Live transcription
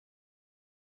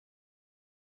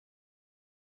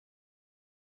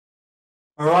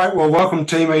All right, well, welcome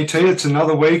Team ET. It's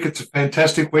another week. It's a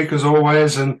fantastic week as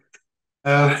always, and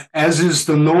as is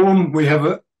the norm, we have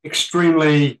an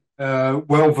extremely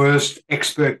well-versed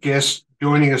expert guest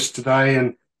joining us today,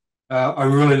 and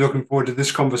I'm really looking forward to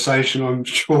this conversation. I'm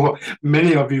sure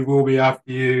many of you will be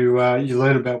after you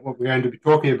learn about what we're going to be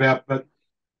talking about, but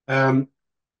um,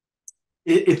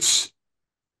 it's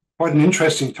quite an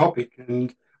interesting topic,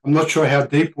 and I'm not sure how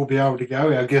deep we'll be able to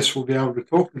go. Our guest will be able to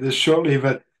talk to this shortly,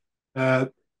 but uh,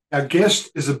 our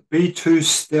guest is a B-2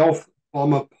 stealth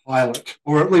bomber pilot,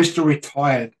 or at least a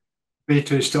retired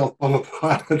B-2 stealth bomber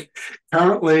pilot,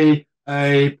 currently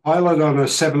a pilot on a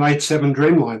 787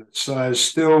 Dreamliner. So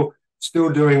still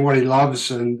doing what he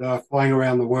loves and flying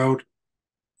around the world.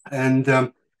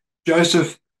 And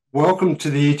Joseph, welcome to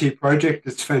the ET project.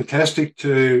 It's fantastic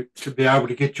to be able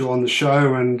to get you on the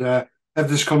show and have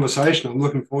this conversation. I'm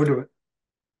looking forward to it.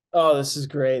 Oh, this is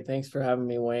great. Thanks for having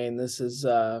me, Wayne. This is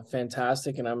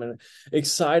fantastic. And I'm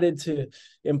excited to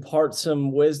impart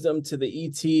some wisdom to the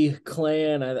ET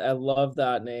clan. I love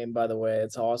that name, by the way.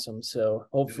 It's awesome. So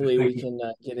hopefully Thank we you.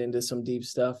 can get into some deep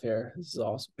stuff here. This is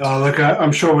awesome. Look,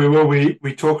 I'm sure we will.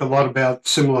 We talk a lot about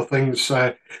similar things,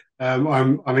 so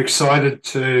I'm excited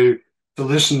to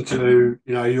listen to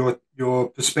your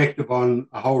perspective on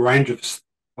a whole range of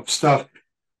stuff.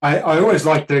 I always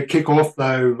like to kick off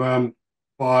though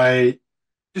by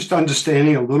just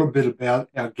understanding a little bit about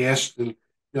our guest and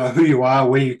who you are,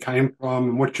 where you came from,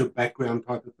 and what's your background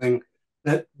type of thing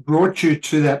that brought you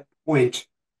to that point.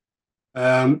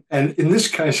 And in this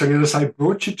case, I'm going to say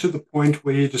brought you to the point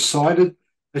where you decided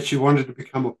that you wanted to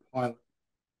become a pilot.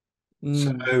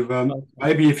 So Mm, okay.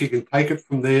 maybe if you can take it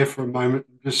from there for a moment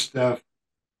and just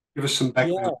give us some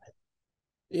background.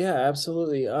 Yeah, yeah,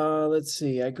 absolutely. Let's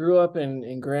see. I grew up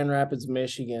in Grand Rapids,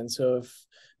 Michigan. So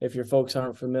if your folks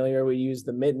aren't familiar, we use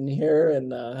the mitten here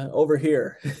and over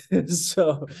here.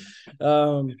 So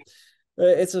um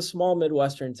it's a small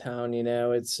Midwestern town,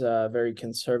 it's very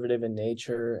conservative in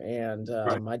nature. And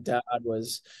Right. my dad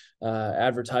was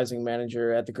advertising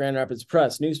manager at the Grand Rapids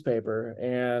Press newspaper,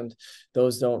 and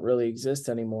those don't really exist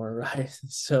anymore, right?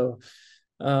 So,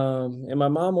 and my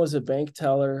mom was a bank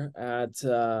teller at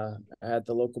the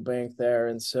local bank there,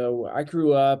 and so I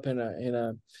grew up in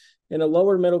a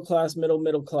lower middle class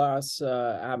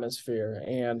atmosphere.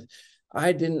 And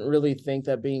I didn't really think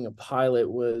that being a pilot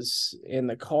was in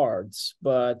the cards.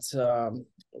 But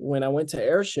when I went to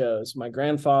air shows, my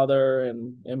grandfather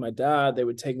and my dad, they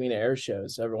would take me to air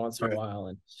shows every once in a Right.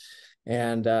 while.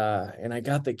 And I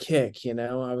got the kick.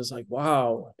 I was like,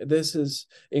 wow, this is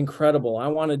incredible. I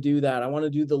want to do that. I want to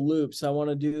do the loops. I want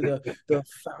to do the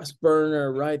fast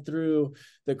burner right through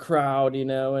the crowd,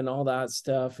 and all that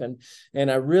stuff.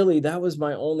 And I really, that was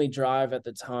my only drive at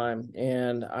the time.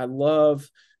 And I love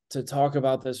to talk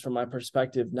about this from my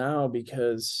perspective now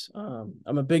because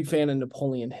I'm a big fan of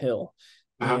Napoleon Hill,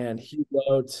 Uh-huh. and he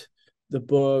wrote the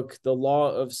book The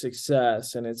Law of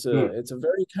Success. And it's a Mm. it's a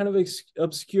very kind of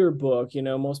obscure book.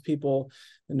 Most people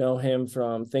know him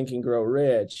from Think and Grow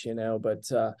Rich,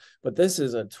 but this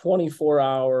is a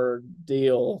 24-hour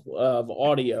deal of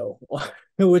audio,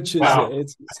 which is Wow.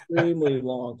 it's extremely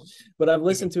long. But I've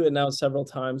listened to it now several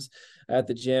times at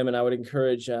the gym, and I would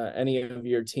encourage any of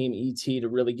your team ET to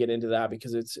really get into that,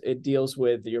 because it deals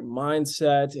with your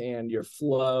mindset and your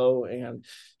flow and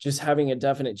just having a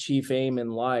definite chief aim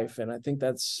in life. And I think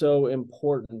that's so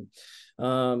important.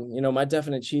 My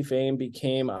definite chief aim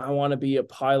became, I want to be a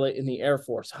pilot in the Air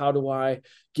Force. How do I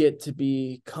get to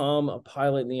become a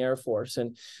pilot in the Air Force?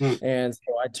 And Mm. and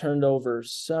so I turned over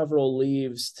several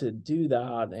leaves to do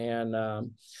that.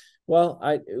 And well,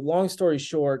 long story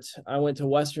short, I went to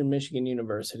Western Michigan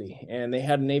University, and they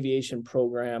had an aviation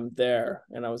program there.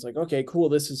 And I was like, okay, cool.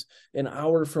 This is an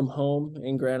hour from home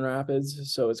in Grand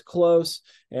Rapids, so it's close,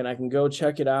 and I can go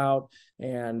check it out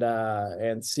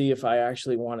and see if I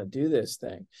actually want to do this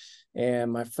thing. And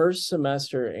my first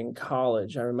semester in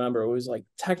college, I remember it was like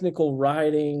technical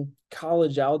writing,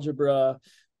 college algebra,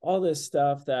 all this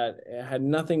stuff that had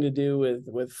nothing to do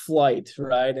with flight,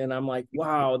 right? And I'm like,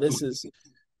 wow, this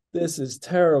is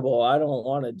terrible. I don't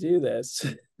want to do this.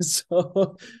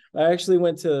 So I actually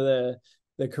went to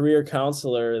the career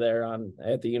counselor there on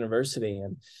at the university,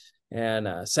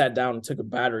 and sat down and took a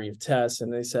battery of tests.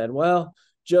 And they said, well,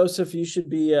 Joseph, you should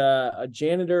be a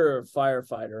janitor or a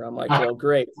firefighter. I'm like, Ah, well,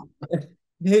 great.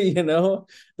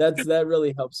 That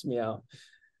really helps me out.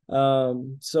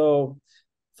 So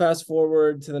fast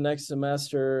forward to the next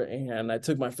semester, and I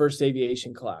took my first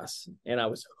aviation class, and I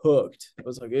was hooked. It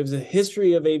was a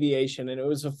history of aviation, and it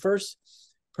was the first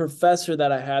professor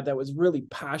that I had that was really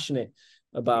passionate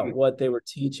about mm. what they were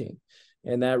teaching.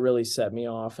 and that really set me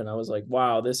off. And I was like,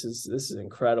 wow, this is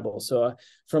incredible. So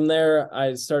from there,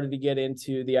 I started to get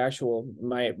into the actual,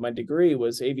 my degree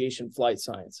was aviation flight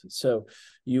science. So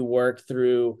you work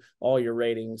through all your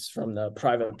ratings from the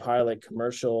private pilot,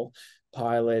 commercial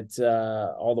pilot,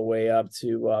 all the way up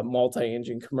to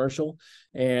multi-engine commercial,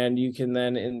 and you can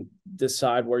then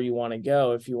decide where you want to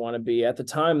go. If you want to be, at the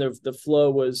time, the flow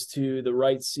was to the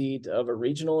right seat of a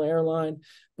regional airline,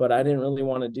 but I didn't really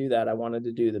want to do that. I wanted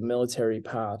to do the military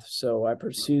path, so I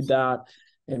pursued that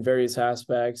in various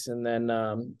aspects, and then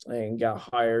and got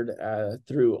hired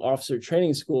through officer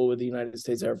training school with the United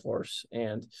States Air Force,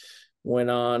 and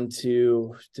went on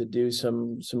to do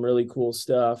some really cool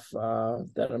stuff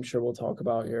that I'm sure we'll talk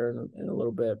about here in a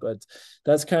little bit. But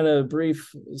that's kind of a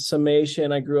brief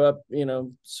summation. I grew up,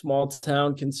 small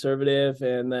town, conservative,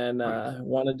 and then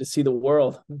wanted to see the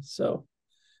world. So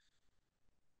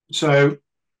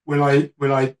when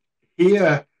I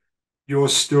hear your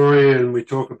story and we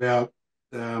talk about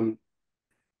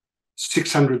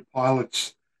 600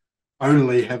 pilots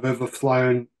only have ever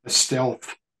flown a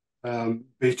stealth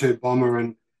B-2 bomber,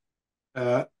 and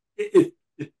it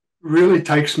really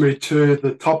takes me to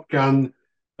the Top Gun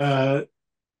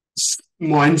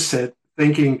mindset,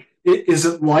 thinking, is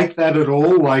it like that at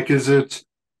all? Like, is it,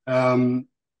 how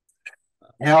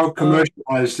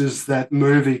commercialized is that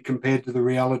movie compared to the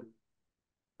reality?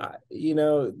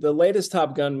 The latest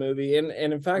Top Gun movie, and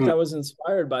in fact, I was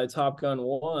inspired by Top Gun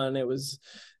 1. It was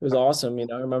awesome.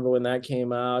 I remember when that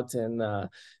came out, and I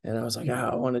was like,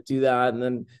 I want to do that.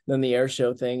 And then the air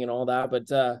show thing and all that. But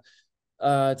to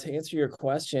answer your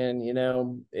question,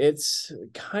 it's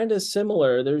kind of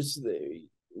similar.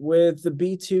 With the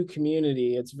B2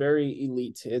 community, it's very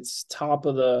elite. It's top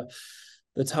of the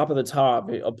top of the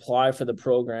top. Apply for the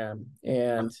program,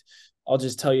 and I'll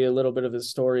just tell you a little bit of the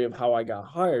story of how I got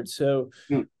hired. So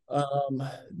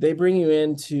they bring you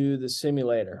into the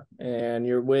simulator, and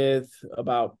you're with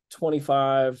about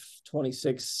 25,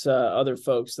 26 other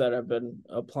folks that have been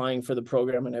applying for the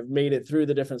program and have made it through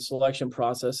the different selection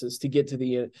processes to get to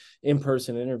the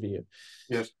in-person interview.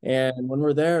 Yes. And when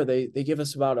we're there, they give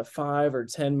us about a 5 or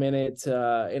 10 minute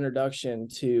introduction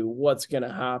to what's going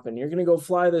to happen. You're going to go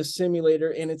fly this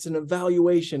simulator, and it's an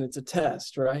evaluation. It's a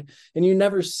test, right? And you've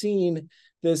never seen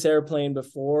this airplane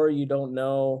before. You don't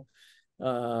know.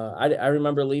 I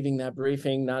remember leaving that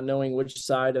briefing not knowing which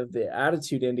side of the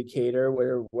attitude indicator,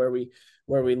 where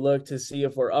we look to see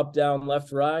if we're up, down,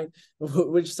 left, right,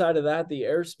 which side of that the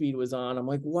airspeed was on. I'm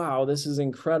like, wow, this is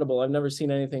incredible. I've never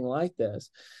seen anything like this.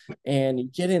 And you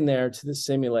get in there to the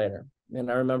simulator,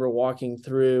 and I remember walking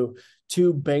through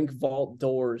 2 bank vault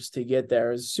doors to get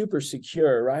there. It's super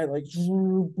secure, right? Like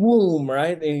boom,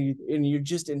 right? And you're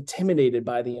just intimidated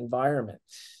by the environment.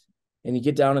 And you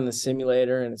get down in the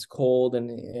simulator, and it's cold, and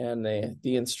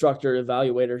the instructor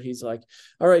evaluator, he's like,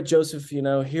 all right, Joseph,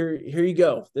 here you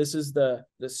go. This is the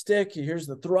stick. Here's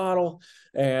the throttle.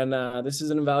 And this is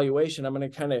an evaluation. I'm going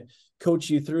to kind of coach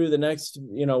you through the next,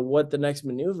 what the next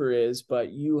maneuver is,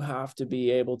 but you have to be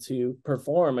able to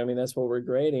perform. I mean, that's what we're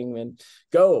grading, and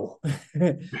go.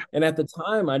 And at the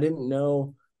time, I didn't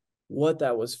know what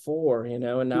that was for, and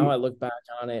now I look back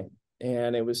on it,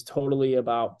 and it was totally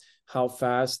about how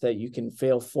fast that you can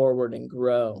fail forward and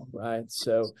grow, right?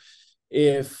 So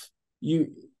if you're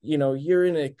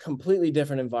in a completely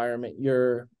different environment,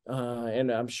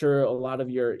 and I'm sure a lot of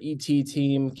your ET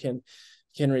team can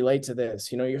relate to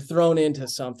this. You're thrown into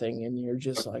something, and you're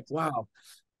just like, wow,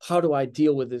 how do I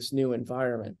deal with this new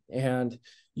environment? And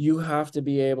you have to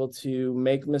be able to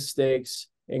make mistakes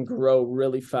and grow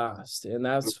really fast. And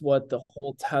that's what the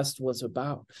whole test was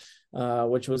about,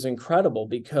 which was incredible,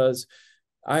 because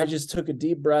I just took a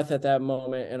deep breath at that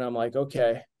moment, and I'm like,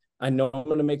 okay, I know I'm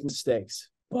going to make mistakes,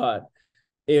 but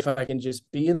if I can just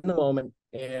be in the moment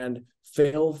and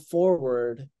fail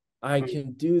forward, I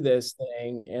can do this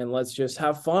thing, and let's just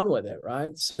have fun with it,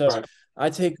 right? So I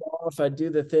take off, I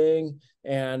do the thing,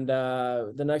 and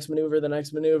the next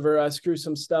maneuver, I screw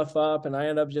some stuff up, and I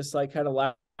end up just like kind of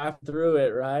laughing through it,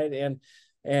 right?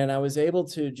 And I was able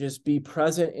to just be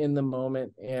present in the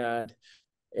moment and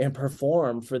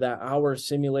perform for that hour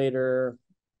simulator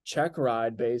check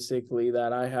ride, basically,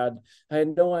 that I had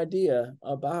no idea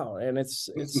about. And it's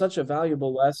such a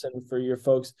valuable lesson for your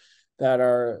folks that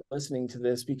are listening to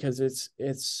this, because it's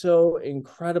so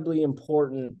incredibly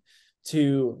important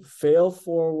to fail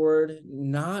forward,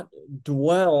 not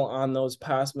dwell on those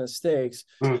past mistakes,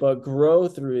 but grow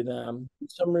through them.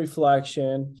 Some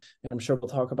reflection, I'm sure we'll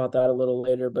talk about that a little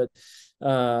later, but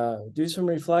do some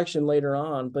reflection later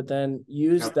on, but then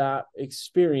use that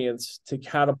experience to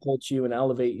catapult you and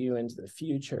elevate you into the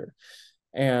future.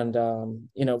 And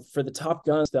for the Top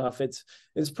Gun stuff, it's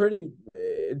pretty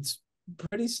it's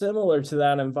pretty similar to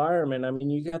that environment. I mean,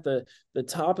 you got the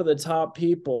top of the top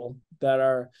people that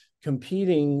are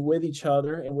competing with each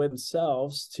other and with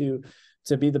themselves to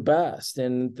be the best.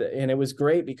 And it was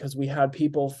great because we had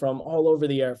people from all over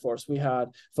the Air Force. We had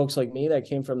folks like me that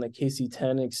came from the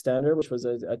KC-10 extender, which was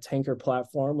a tanker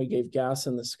platform. We gave gas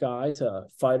in the sky to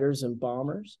fighters and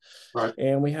bombers. Right.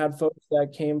 And we had folks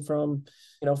that came from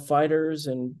fighters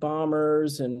and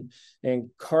bombers and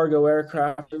cargo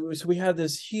aircraft. So we had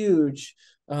this huge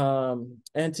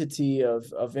entity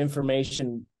of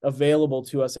information available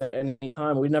to us at any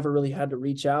time. We never really had to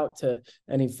reach out to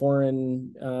any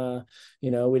foreign,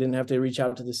 we didn't have to reach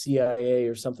out to the CIA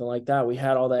or something like that. We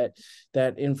had all that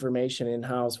information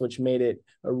in-house, which made it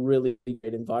a really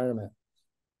great environment.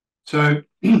 So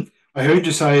I heard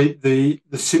you say the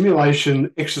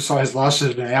simulation exercise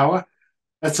lasted an hour.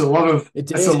 That's a lot of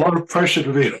pressure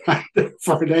to be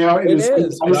for an hour in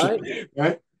a simulation,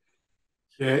 right?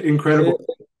 Yeah, incredible.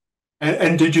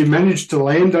 And did you manage to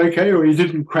land okay, or you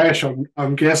didn't crash?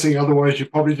 I'm guessing, otherwise you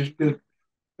probably just did.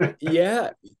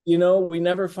 Yeah, we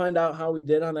never find out how we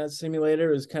did on that simulator.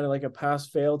 It was kind of like a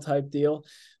pass-fail type deal.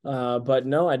 But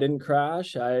no, I didn't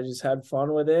crash. I just had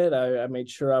fun with it. I made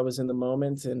sure I was in the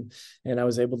moment and I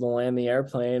was able to land the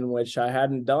airplane, which I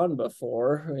hadn't done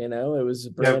before. It was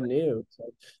brand new.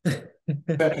 So.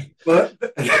 Well,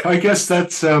 I guess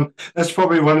that's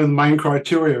probably one of the main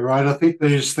criteria, right? I think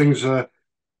these things are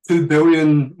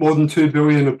more than 2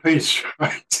 billion a piece,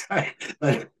 right?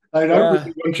 They don't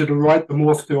really want you to write them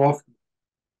off too often.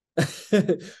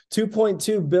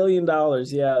 $2.2 billion.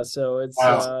 Yeah. So it's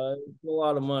a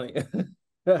lot of money.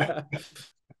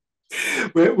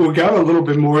 We'll go a little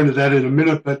bit more into that in a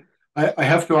minute, but I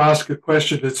have to ask a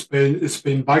question it's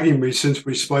been bugging me since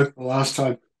we spoke the last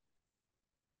time.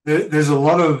 There's a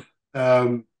lot of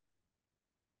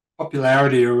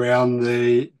popularity around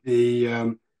the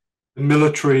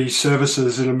military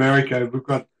services in America. We've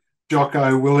got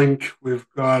Jocko Willink, we've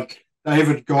got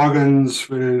David Goggins,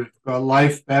 we've got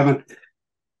Leif Babin.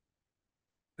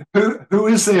 Who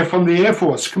is there from the Air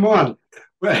Force? Come on.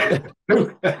 Well,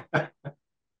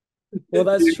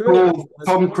 that's true.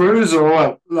 Tom Cruise or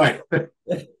what? Like. Well,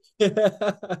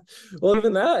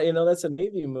 even that, that's a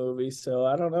Navy movie, so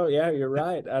I don't know. Yeah, you're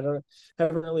right. Haven't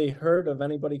really heard of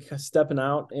anybody stepping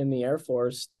out in the Air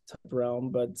Force type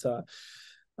realm, but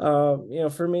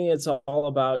for me, it's all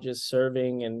about just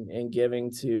serving and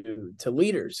giving to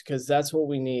leaders, because that's what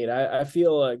we need. I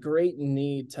feel a great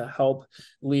need to help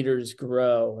leaders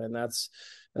grow, and that's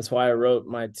why I wrote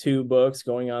my 2 books,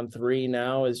 going on 3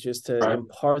 now, is just to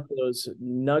impart those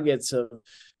nuggets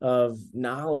of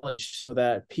knowledge so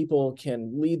that people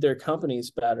can lead their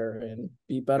companies better and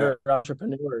be better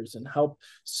entrepreneurs and help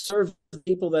serve the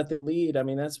people that they lead. I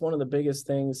mean, that's one of the biggest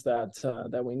things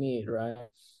that we need, right?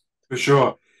 For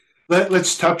sure.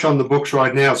 Let's touch on the books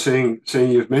right now, seeing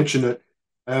you've mentioned it.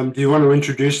 Do you want to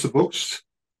introduce the books?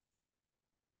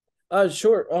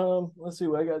 Sure. Let's see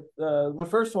what I got. The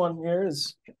first one here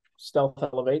is Stealth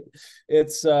Elevate.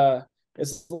 It's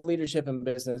leadership in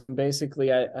business.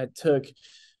 Basically, I took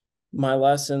my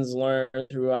lessons learned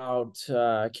throughout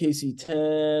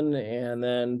KC-10 and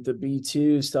then the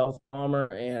B-2 Stealth Bomber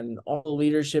and all the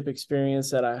leadership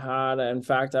experience that I had. In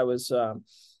fact, I was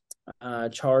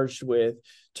charged with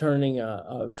turning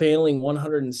a failing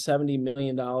 $170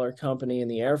 million company in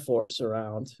the Air Force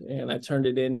around, and I turned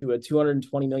it into a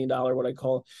 $220 million, what I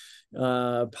call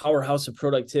powerhouse of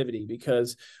productivity,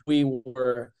 because we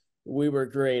were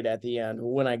great at the end.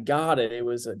 When I got it, it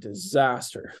was a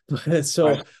disaster.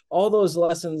 So all those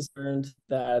lessons learned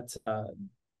that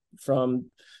from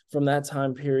that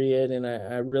time period, and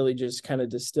I really just kind of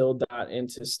distilled that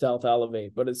into Stealth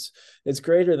Elevate. But it's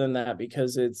greater than that,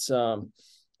 because it's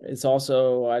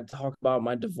also, I talk about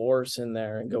my divorce in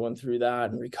there and going through that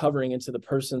and recovering into the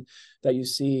person that you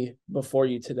see before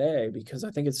you today, because I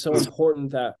think it's so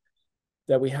important that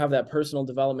we have that personal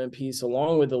development piece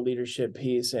along with the leadership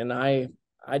piece. And I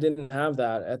didn't have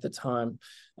that at the time.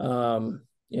 I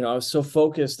was so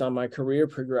focused on my career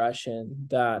progression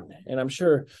and I'm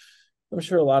sure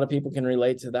a lot of people can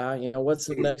relate to that. What's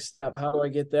the next step? How do I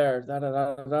get there?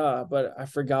 But I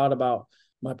forgot about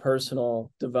my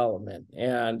personal development.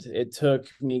 And it took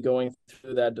me going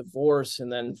through that divorce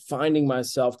and then finding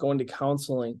myself, going to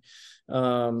counseling,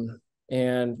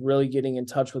 and really getting in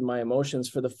touch with my emotions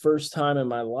for the first time in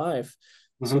my life,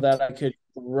 so that I could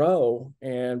grow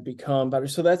and become better.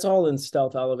 So that's all in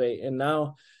Stealth Elevate. And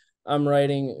now I'm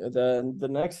writing the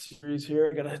next series here.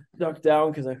 I gotta duck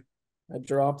down because I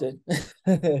dropped it.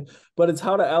 But it's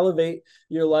How to Elevate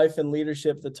Your Life and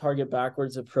Leadership, the Target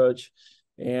Backwards Approach.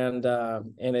 and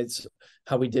it's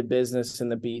how we did business in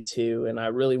the B2. And I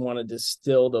really want to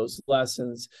distill those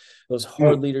lessons, those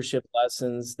hard leadership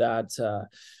lessons, that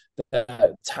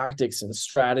tactics and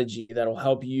strategy that'll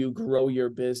help you grow your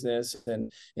business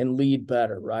and lead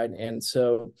better, right? And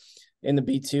so in the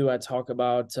B2, I talk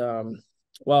about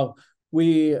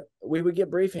we would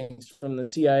get briefings from the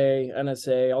CIA,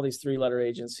 NSA, all these three-letter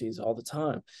agencies all the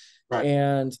time. Right.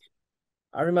 And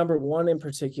I remember one in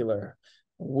particular.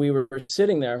 We were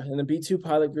sitting there, and the B2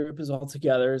 pilot group is all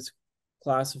together. It's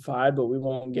classified, but we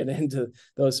won't get into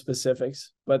those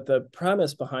specifics. But the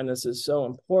premise behind this is so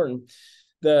important.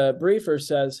 The briefer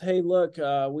says, "Hey, look,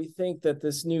 we think that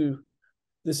this new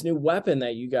weapon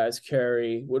that you guys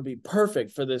carry would be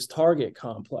perfect for this target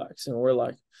complex." And we're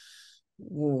like,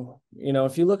 ooh.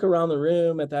 If you look around the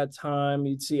room at that time,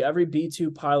 you'd see every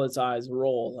B2 pilot's eyes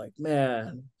roll like,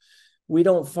 man, we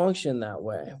don't function that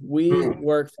way. We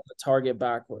work from the target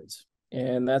backwards.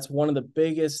 And that's one of the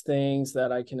biggest things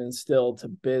that I can instill to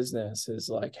business is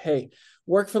like, hey,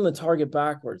 work from the target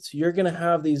backwards. You're going to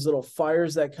have these little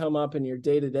fires that come up in your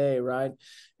day-to-day, right?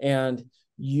 And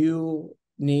you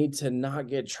need to not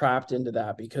get trapped into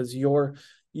that, because you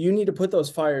need to put those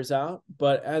fires out.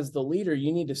 But as the leader,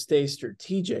 you need to stay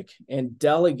strategic and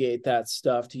delegate that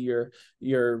stuff to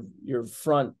your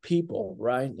front people,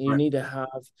 right? You need to have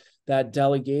that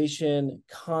delegation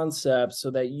concept so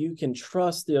that you can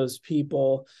trust those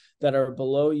people that are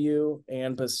below you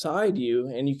and beside you,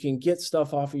 and you can get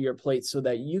stuff off of your plate so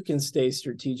that you can stay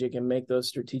strategic and make those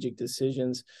strategic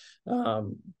decisions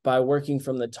by working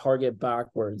from the target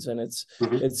backwards. And it's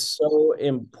so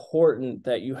important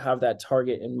that you have that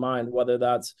target in mind, whether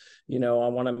that's, I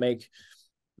want to make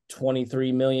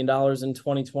 $23 million in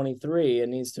 2023. It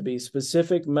needs to be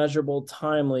specific, measurable,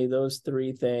 timely, those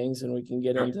three things. And we can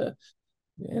get into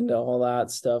all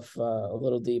that stuff a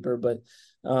little deeper. But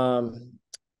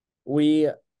we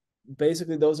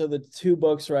basically, those are the two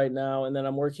books right now. And then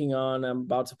I'm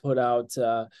about to put out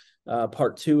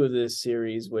part 2 of this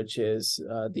series, which is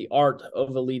the art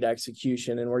of elite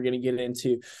execution. And we're going to get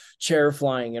into chair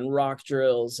flying and rock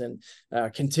drills and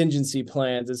contingency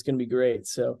plans. It's going to be great.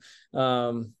 So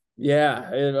I'm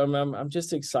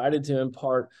just excited to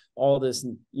impart all this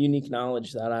unique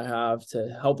knowledge that I have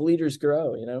to help leaders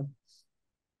grow.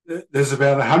 There's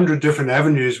about 100 different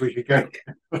avenues we could go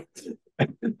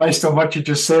based on what you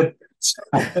just said.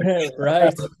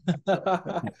 Right.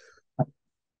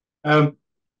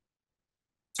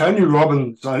 Tony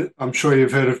Robbins, I'm sure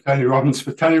you've heard of Tony Robbins,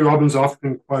 but Tony Robbins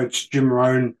often quotes Jim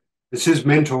Rohn as his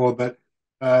mentor. But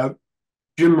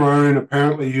Jim Rohn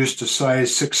apparently used to say,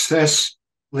 success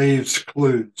leaves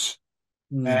clues.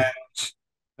 And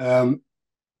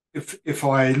if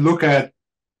I look at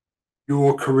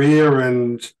your career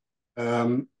and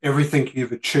everything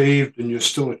you've achieved and you're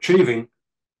still achieving,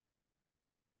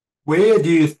 where do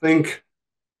you think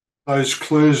those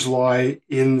clues lie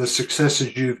in the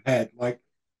successes you've had? Like,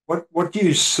 what do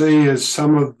you see as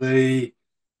some of the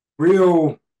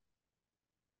real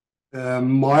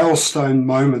milestone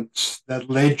moments that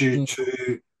led you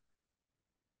to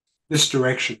this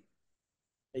direction?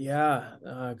 Yeah,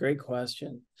 great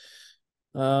question.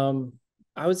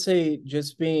 I would say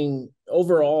just being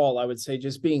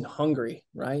hungry,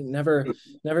 right? Never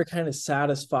kind of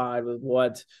satisfied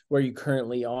with where you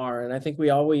currently are. And I think we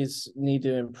always need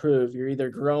to improve. You're either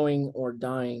growing or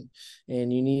dying,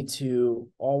 and you need to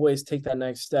always take that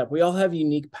next step. We all have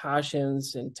unique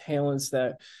passions and talents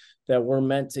that we're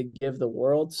meant to give the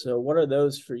world. So what are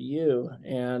those for you?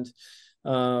 And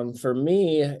for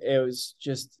me, it was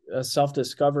just a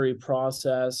self-discovery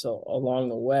process along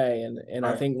the way. And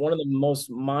I think one of the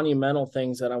most monumental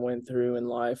things that I went through in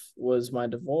life was my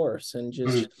divorce, and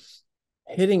just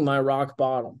hitting my rock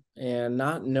bottom and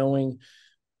not knowing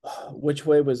which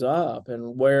way was up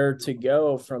and where to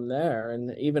go from there,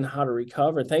 and even how to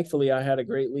recover. Thankfully, I had a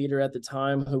great leader at the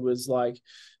time who was like,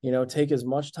 take as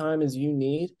much time as you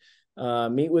need.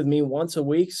 Meet with me once a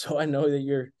week so I know that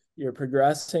you're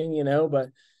progressing, but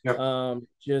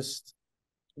just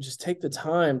take the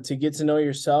time to get to know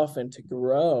yourself and to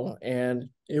grow. And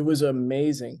it was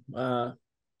amazing. I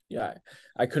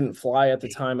couldn't fly at the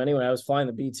time anyway. I was flying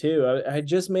the B2. I had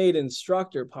just made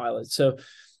instructor pilots. So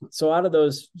out of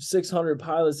those 600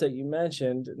 pilots that you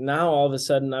mentioned, now all of a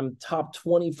sudden I'm top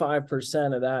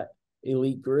 25% of that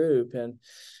elite group. And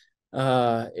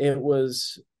it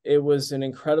was an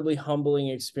incredibly humbling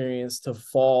experience to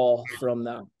fall from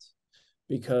that,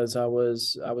 because I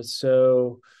was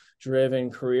so driven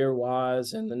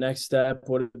career-wise, and the next step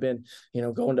would have been,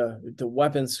 going to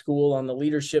weapons school on the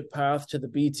leadership path to the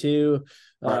B2.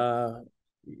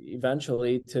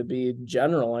 eventually to be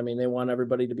general. I mean, they want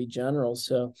everybody to be general.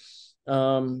 So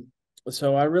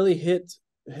so I really hit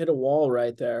a wall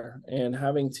right there, and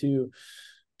having to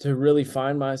really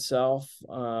find myself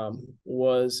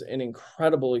was an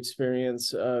incredible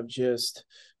experience of just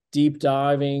deep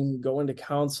diving, going to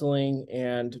counseling,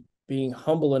 and being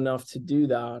humble enough to do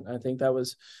that. I think that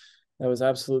was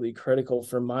absolutely critical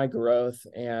for my growth,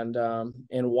 and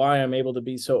why I'm able to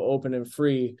be so open and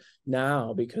free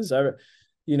now, because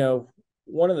you know,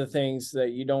 one of the things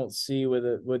that you don't see with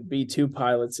B2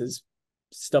 pilots is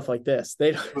stuff like this.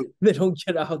 They don't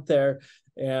get out there,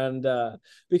 and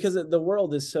because the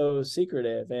world is so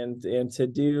secretive, and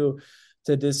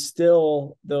to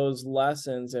distill those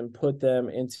lessons and put them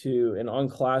into an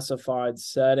unclassified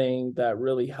setting that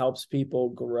really helps people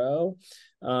grow.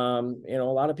 You know,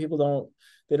 a lot of people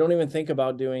don't even think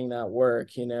about doing that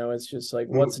work. You know, it's just like,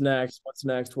 what's next,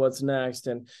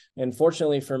 and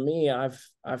fortunately for me,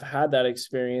 I've had that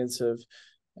experience of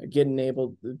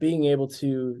being able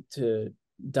to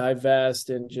divest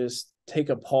and just take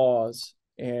a pause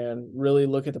and really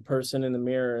look at the person in the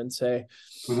mirror and say,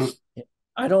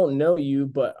 I don't know you,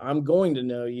 but I'm going to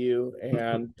know you.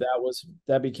 And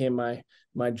that became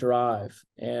my drive.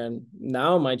 And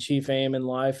now my chief aim in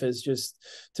life is just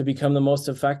to become the most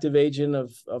effective agent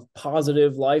of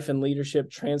positive life and leadership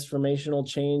transformational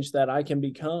change that I can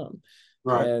become.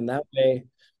 Right. And that way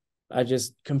I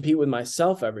just compete with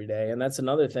myself every day. And that's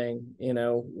another thing, you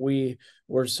know,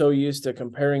 we're so used to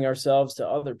comparing ourselves to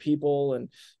other people,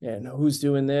 and who's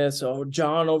doing this. Oh,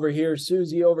 John over here,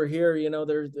 Susie over here, you know,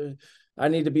 I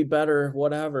need to be better,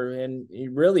 whatever. And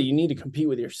you need to compete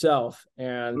with yourself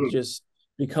and just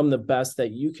become the best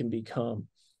that you can become.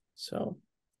 So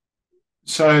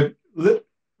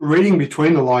reading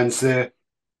between the lines there,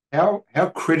 how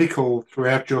critical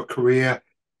throughout your career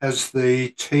has the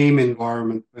team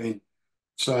environment been?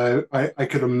 So I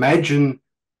could imagine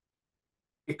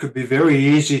it could be very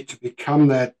easy to become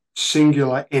that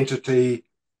singular entity,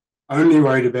 only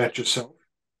worried about yourself.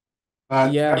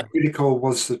 But how critical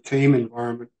was the team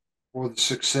environment for the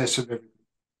success of everything?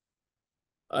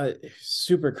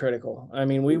 Super critical. I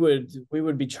mean, we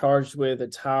would be charged with a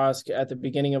task at the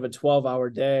beginning of a 12-hour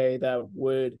day that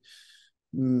would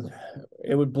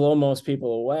blow most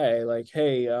people away. Like,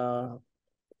 hey,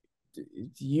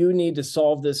 you need to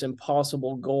solve this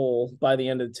impossible goal by the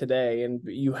end of today, and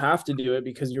you have to do it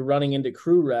because you're running into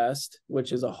crew rest,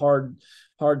 which is a hard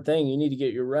thing. You need to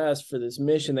get your rest for this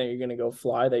mission that you're going to go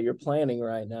fly, that you're planning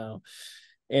right now.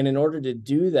 And in order to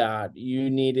do that, you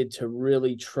needed to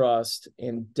really trust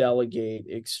and delegate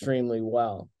extremely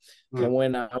well. And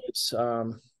when I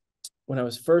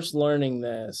was first learning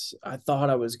this, I thought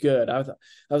I was good. I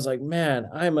was like, man,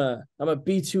 I'm a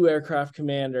B2 aircraft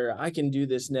commander. I can do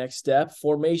this next step.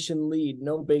 Formation lead,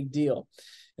 no big deal.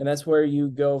 And that's where you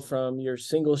go from your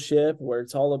single ship, where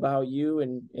it's all about you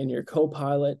and your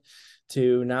co-pilot,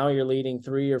 to now you're leading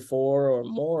 3 or 4 or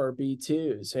more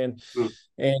B2s. And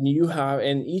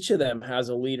each of them has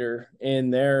a leader in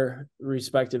their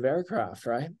respective aircraft,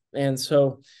 right? And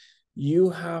so you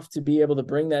have to be able to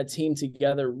bring that team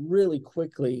together really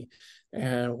quickly.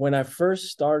 And when I first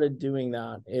started doing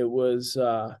that, it was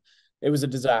a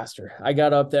disaster. I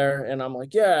got up there and I'm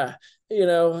like, yeah, you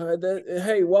know,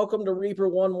 hey, welcome to Reaper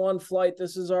 11 flight.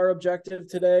 This is our objective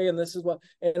today. And this is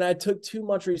and I took too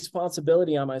much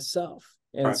responsibility on myself.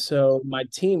 And so my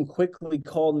team quickly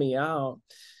called me out.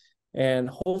 And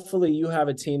hopefully you have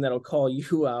a team that'll call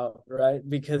you out, right?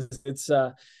 Because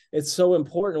it's so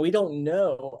important. We don't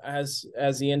know as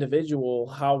the individual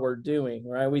how we're doing,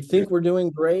 right? We think we're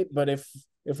doing great, but if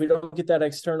we don't get that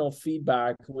external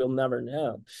feedback, we'll never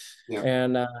know.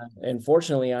 And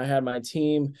fortunately, I had my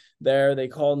team there. They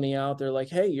called me out. They're like,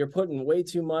 hey, you're putting way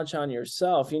too much on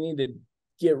yourself. You need to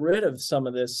get rid of some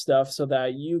of this stuff so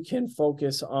that you can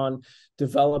focus on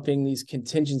developing these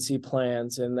contingency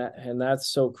plans. And that's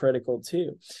so critical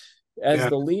too. As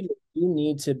the leader, you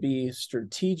need to be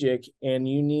strategic, and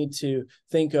you need to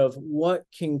think of what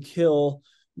can kill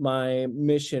my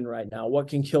mission right now, what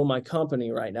can kill my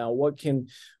company right now,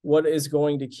 what is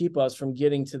going to keep us from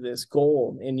getting to this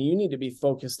goal. And you need to be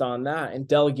focused on that and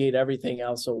delegate everything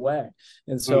else away.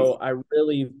 And so I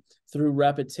really, through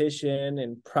repetition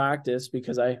and practice,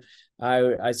 because I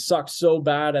sucked so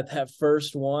bad at that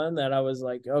first one that I was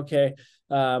like, okay,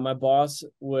 my boss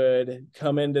would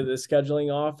come into the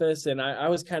scheduling office, and I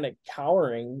was kind of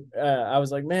cowering. I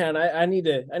was like, man, I need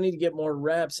to get more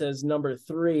reps as number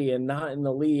 3 and not in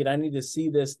the lead. I need to see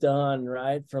this done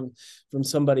right from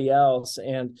somebody else.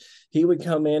 And he would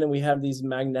come in, and we have these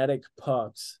magnetic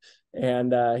pucks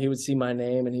And he would see my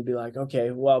name and he'd be like,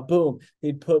 okay, well, boom,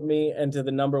 he'd put me into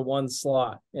the number one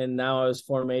slot. And now I was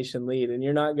formation lead. And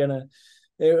you're not going to,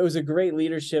 it was a great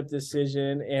leadership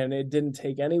decision and it didn't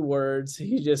take any words.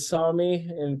 He just saw me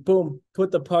and boom,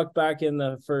 put the puck back in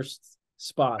the first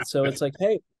spot. So it's like,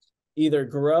 hey, either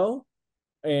grow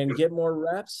and get more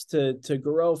reps to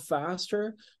grow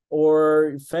faster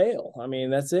or fail. I mean,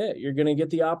 that's it. You're going to get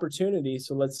the opportunity.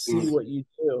 So let's see what you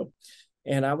do.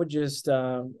 And I would just,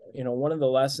 one of the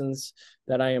lessons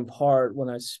that I impart when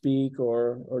I speak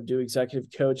or do executive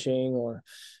coaching or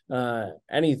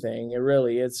anything,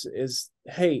 is,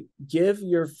 hey, give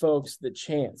your folks the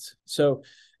chance. So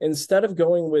instead of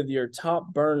going with your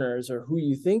top burners or who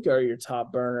you think are your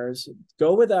top burners,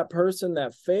 go with that person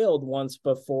that failed once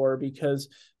before because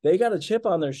they got a chip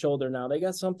on their shoulder now. They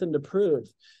got something to prove.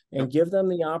 And give them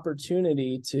the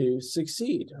opportunity to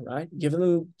succeed, right? Give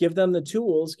them the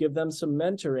tools, give them some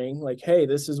mentoring, like, hey,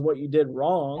 this is what you did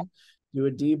wrong. Do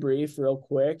a debrief real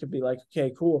quick and be like,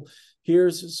 okay, cool.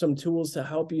 Here's some tools to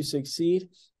help you succeed.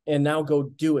 And now go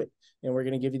do it. And we're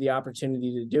going to give you the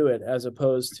opportunity to do it, as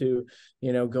opposed to,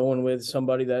 going with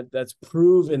somebody that's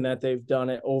proven that they've done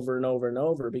it over and over and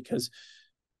over. Because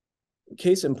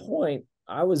case in point,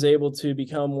 I was able to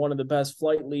become one of the best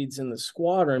flight leads in the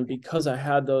squadron because I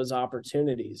had those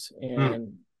opportunities.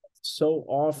 And so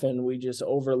often we just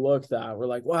overlook that. We're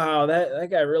like, wow, that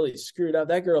guy really screwed up.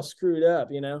 That girl screwed up,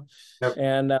 Yep.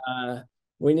 And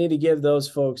we need to give those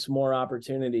folks more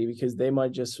opportunity because they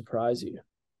might just surprise you.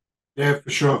 Yeah,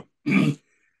 for sure.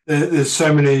 There's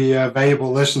so many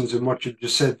valuable lessons in what you've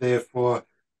just said there for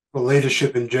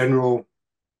leadership in general,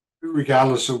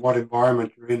 regardless of what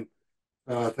environment you're in.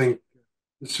 I think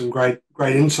there's some great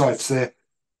insights there.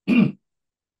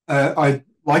 I'd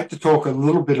like to talk a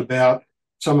little bit about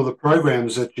some of the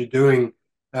programs that you're doing,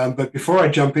 but before I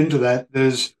jump into that,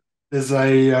 there's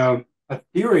a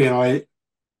theory, and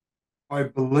I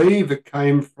believe it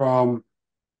came from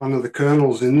one of the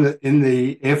colonels in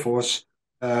the Air Force,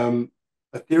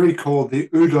 a theory called the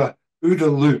OODA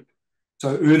loop.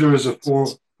 So OODA is a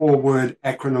four-word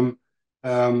acronym,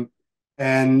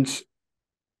 and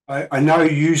I know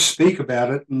you speak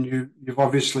about it and you've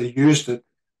obviously used it.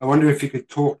 I wonder if you could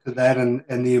talk to that and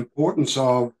the importance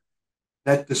of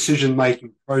that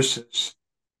decision-making process.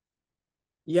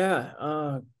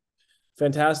 Yeah,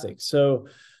 fantastic. So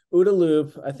OODA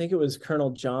loop, I think it was Colonel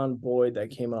John Boyd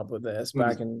that came up with this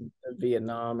back in the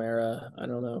Vietnam era. I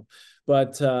don't know.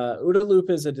 But OODA loop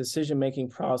is a decision-making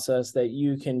process that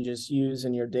you can just use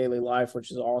in your daily life,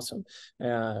 which is awesome.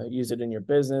 Use it in your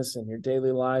business and your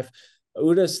daily life.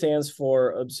 OODA stands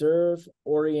for observe,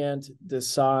 orient,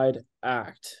 decide,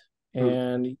 act.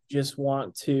 And you just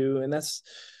want to, and that's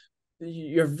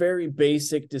your very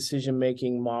basic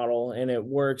decision-making model, and it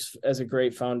works as a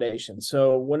great foundation.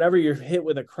 So whenever you're hit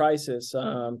with a crisis,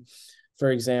 for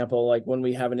example, like when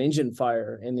we have an engine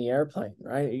fire in the airplane,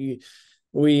 right?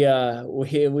 We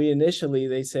initially,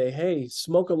 they say, hey,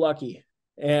 smoke a lucky.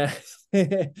 And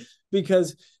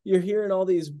because you're hearing all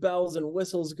these bells and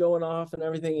whistles going off and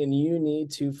everything, and you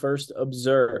need to first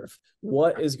observe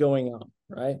what is going on,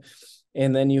 right?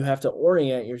 And then you have to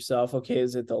orient yourself. Okay,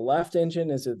 is it the left engine?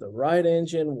 Is it the right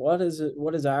engine? What is it?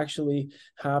 What is actually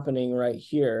happening right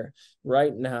here,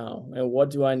 right now? And what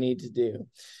do I need to do?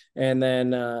 And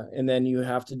then you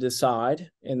have to decide,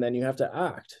 and then you have to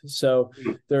act. So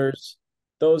there's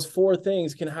those four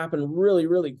things can happen really,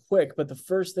 really quick. But the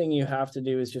first thing you have to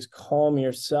do is just calm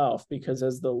yourself, because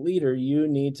as the leader, you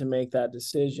need to make that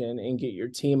decision and get your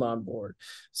team on board.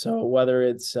 So whether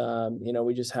it's,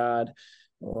 we just had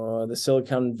the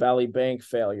Silicon Valley Bank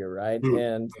failure, right?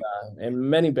 And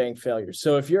many bank failures.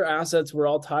 So if your assets were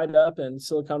all tied up in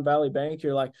Silicon Valley Bank,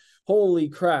 you're like, holy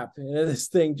crap, this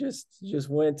thing just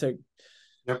went to,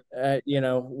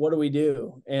 what do we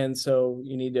do? And so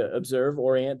you need to observe,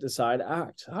 orient, decide,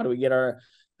 act. How do we get our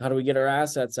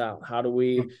assets out? How do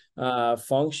we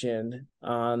function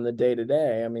on the day to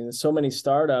day? I mean, so many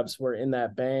startups were in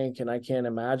that bank, and I can't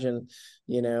imagine,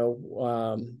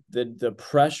 the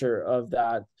pressure of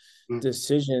that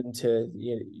decision to,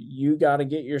 you got to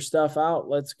get your stuff out.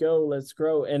 Let's go, let's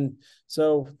grow. And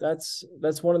so that's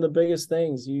one of the biggest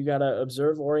things. You got to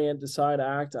observe, orient, decide,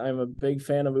 act. I'm a big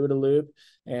fan of OODA loop,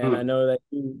 and I know that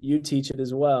you teach it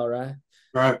as well, right?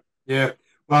 Right. Yeah.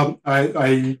 Well,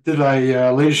 I did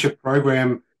a leadership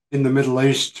program in the Middle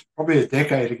East probably a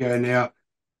decade ago now,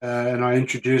 and I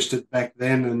introduced it back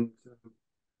then. And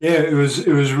it was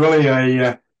really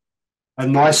a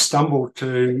nice stumble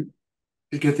to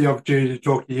get the opportunity to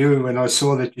talk to you when I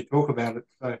saw that you talk about it.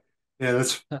 So yeah,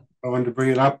 that's I wanted to bring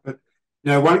it up. But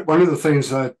one of the things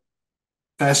that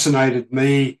fascinated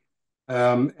me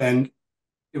and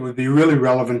it would be really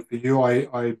relevant for you,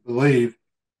 I believe,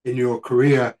 in your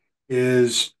career,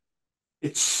 is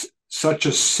it's such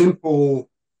a simple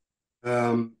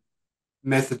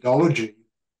methodology,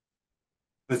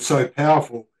 but so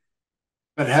powerful.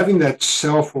 But having that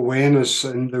self-awareness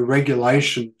and the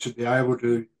regulation to be able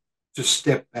to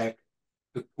step back,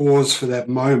 to pause for that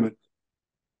moment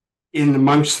in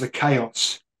amongst the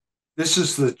chaos. This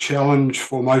is the challenge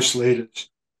for most leaders,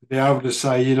 to be able to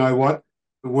say, you know what,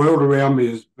 the world around me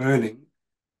is burning,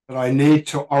 but I need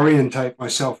to orientate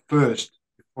myself first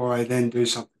before I then do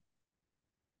something.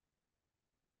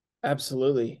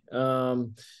 Absolutely.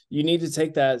 You need to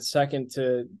take that second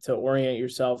to orient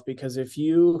yourself, because if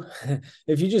you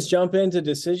if you just jump into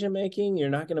decision making, you're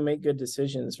not going to make good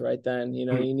decisions right then. You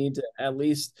know, you need to at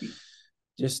least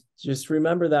just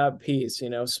remember that piece. You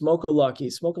know, smoke a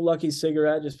lucky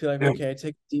cigarette. Just be like, okay,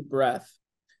 take a deep breath.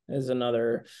 Is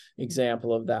another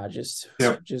example of that. Just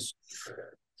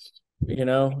you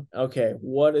know, okay,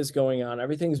 what is going on?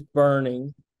 Everything's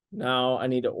burning. Now I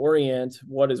need to orient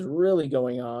what is really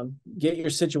going on, get your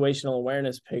situational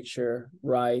awareness picture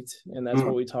right. And that's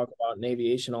what we talk about in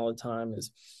aviation all the time,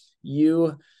 is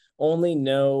you only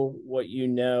know what you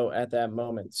know at that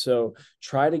moment. So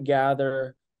try to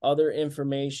gather other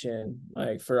information.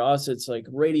 Like for us, it's like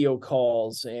radio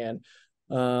calls and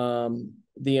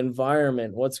the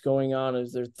environment, what's going on.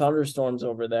 Is there thunderstorms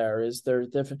over there? Is there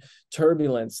different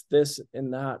turbulence, this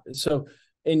and that? So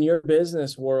in your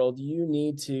business world, you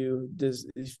need to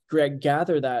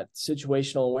gather that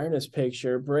situational awareness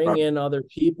picture, bring in other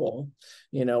people,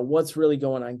 you know, what's really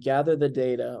going on, gather the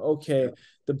data. Okay,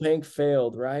 the bank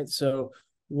failed, right? So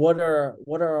what are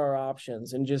our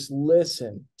options? And just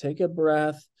listen, take a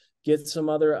breath, get some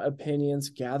other opinions,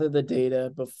 gather the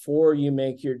data before you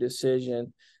make your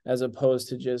decision, as opposed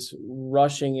to just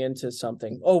rushing into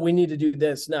something. Oh, we need to do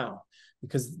this now.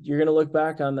 Because you're going to look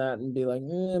back on that and be like,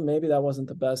 maybe that wasn't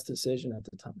the best decision at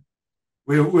the time.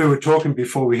 We were talking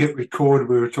before we hit record,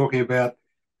 we were talking about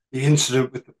the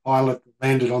incident with the pilot that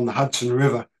landed on the Hudson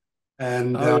River.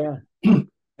 And,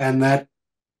 and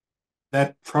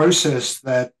that process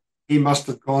that he must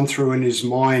have gone through in his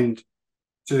mind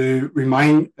to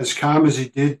remain as calm as he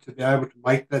did, to be able to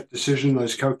make that decision,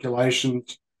 those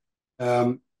calculations,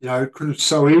 you know, it could have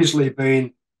so easily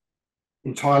been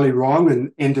entirely wrong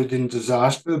and ended in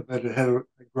disaster, but it had a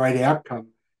great outcome.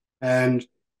 And,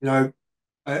 you know,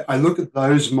 I look at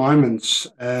those moments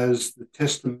as the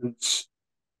testaments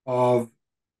of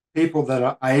people that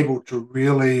are able to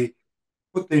really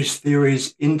put these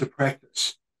theories into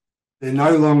practice. They're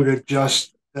no longer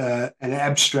just an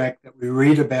abstract that we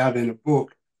read about in a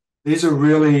book. These are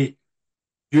really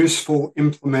useful,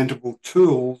 implementable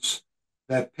tools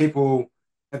that people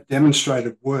have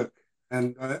demonstrated work.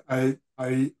 And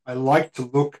I like to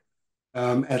look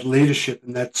at leadership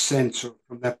in that sense, or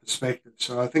from that perspective.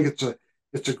 So I think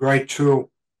it's a great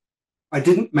tool. I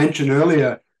didn't mention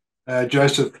earlier,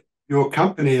 Joseph, your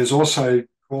company is also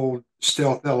called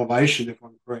Stealth Elevation, if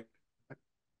I'm correct.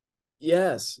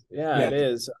 Yes, it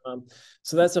is.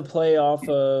 So that's a play off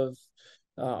of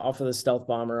the stealth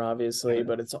bomber, obviously,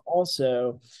 but it's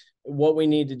also what we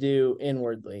need to do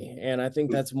inwardly. And I think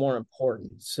that's more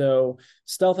important. So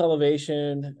stealth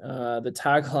elevation, the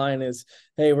tagline is,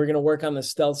 hey, we're going to work on the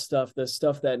stealth stuff, the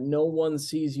stuff that no one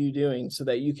sees you doing, so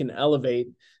that you can elevate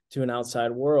to an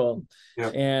outside world.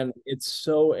 And it's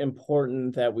so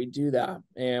important that we do that.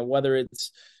 And whether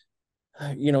it's,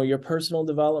 you know, your personal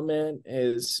development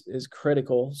is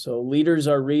critical. So leaders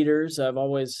are readers. I've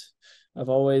always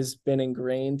been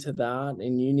ingrained to that,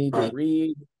 and you need to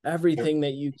read everything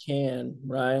that you can,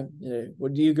 right?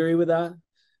 Would you agree with that?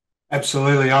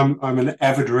 Absolutely. I'm an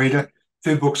avid reader,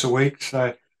 2 books a week,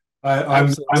 so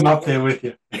I'm up there with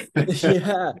you.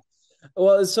 Yeah.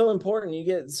 Well, it's so important. You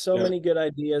get so many good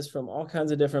ideas from all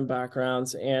kinds of different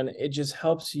backgrounds, and it just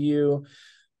helps you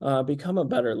become a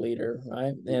better leader,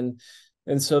 right?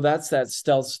 And so that's that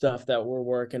stealth stuff that we're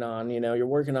working on. You know, you're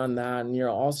working on that, and you're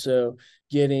also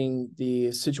getting the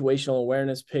situational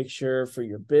awareness picture for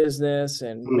your business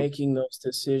and making those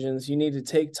decisions. You need to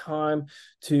take time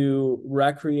to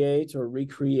recreate or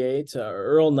recreate.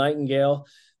 Earl Nightingale,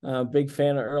 big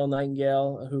fan of Earl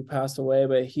Nightingale, who passed away,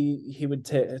 but he would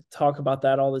talk about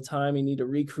that all the time. You need to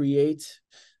recreate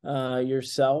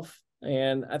yourself.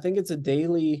 And I think it's a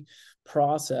daily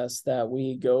process that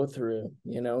we go through.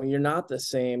 You know, you're not the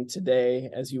same today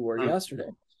as you were yesterday.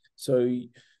 So, you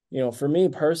know, for me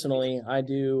personally, I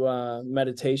do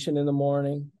meditation in the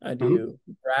morning. I do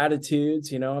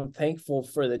gratitudes. You know, I'm thankful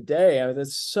for the day. I mean,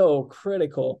 that's so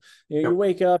critical. You know, you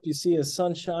wake up, you see a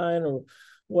sunshine, or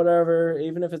whatever,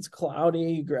 even if it's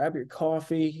cloudy, grab your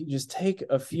coffee, just take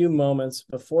a few moments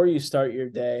before you start your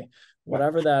day,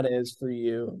 whatever that is for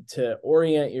you, to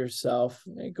orient yourself.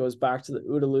 It goes back to the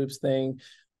OODA loops thing: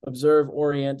 observe,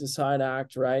 orient, decide,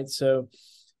 act, right? So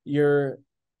you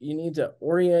need to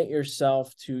orient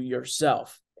yourself to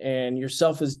yourself, and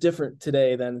yourself is different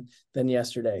today than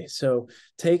yesterday. So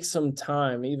take some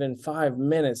time, even 5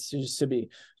 minutes, to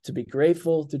be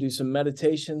grateful, to do some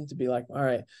meditation, to be like, all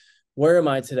right, where am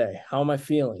I today? How am I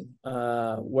feeling?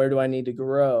 Where do I need to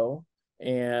grow?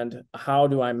 And how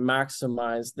do I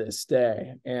maximize this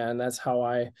day? And that's how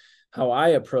I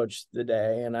approach the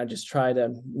day. And I just try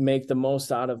to make the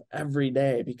most out of every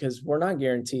day, because we're not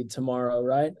guaranteed tomorrow,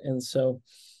 right? And so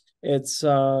it's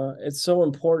so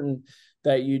important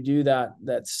that you do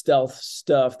that stealth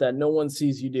stuff that no one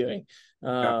sees you doing.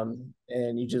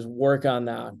 And you just work on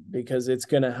that, because it's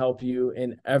going to help you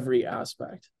in every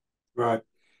aspect. Right.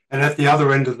 And at the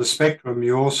other end of the spectrum,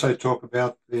 you also talk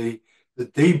about the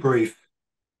debrief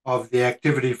of the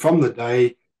activity from the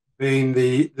day being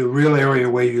the real area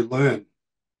where you learn,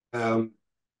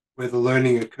 where the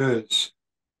learning occurs.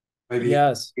 Maybe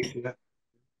Yes. you can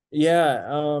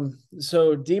Yeah.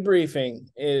 So debriefing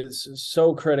is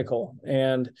so critical,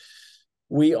 and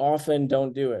we often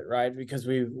don't do it, right? Because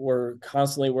we're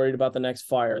constantly worried about the next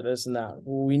fire, this and that.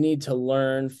 We need to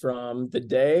learn from the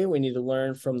day. We need to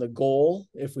learn from the goal.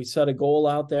 If we set a goal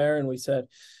out there and we said,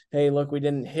 hey, look, we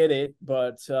didn't hit it,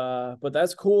 but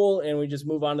that's cool, and we just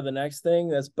move on to the next thing,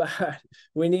 that's bad.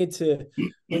 We need to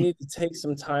take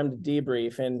some time to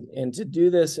debrief, and to do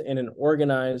this in an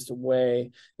organized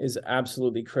way is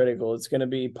absolutely critical. It's going to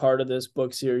be part of this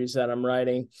book series that I'm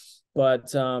writing.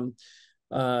 But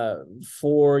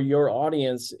for your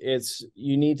audience,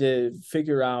 you need to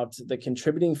figure out the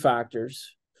contributing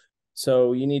factors.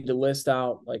 So you need to list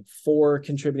out like 4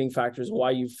 contributing factors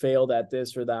why you failed at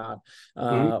this or that,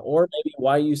 or maybe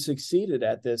why you succeeded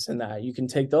at this and that. You can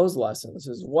take those lessons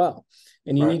as well.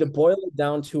 And you need to boil it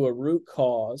down to a root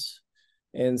cause.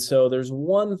 And so there's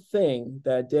one thing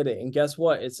that did it. And guess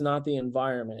what? It's not the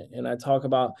environment. And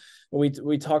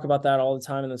we talk about that all the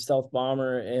time in the Stealth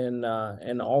Bomber.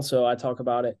 And also I talk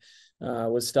about it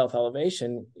with Stealth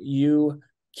Elevation. You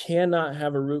cannot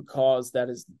have a root cause that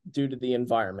is due to the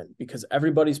environment, because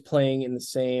everybody's playing in the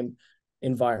same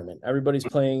environment. Everybody's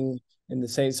playing in the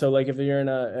same. So like if you're in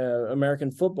a American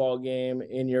football game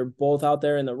and you're both out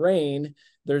there in the rain,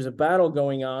 there's a battle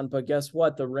going on, but guess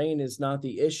what? The rain is not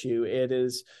the issue. It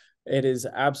is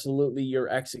absolutely your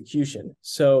execution.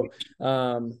 So,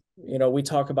 we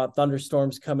talk about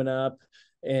thunderstorms coming up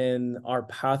in our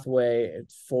pathway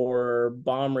for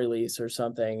bomb release or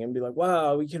something, and be like,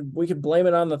 wow, we could blame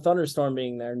it on the thunderstorm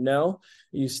being there. No,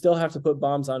 you still have to put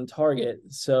bombs on target.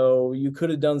 So you could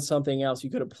have done something else.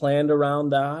 You could have planned around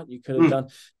that. You could have done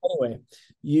anyway.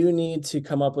 You need to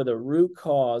come up with a root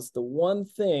cause, the one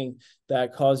thing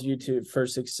that caused you for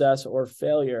success or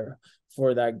failure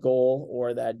for that goal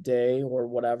or that day or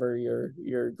whatever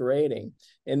you're grading.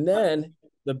 And then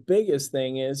the biggest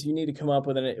thing is you need to come up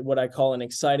with what I call an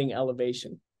exciting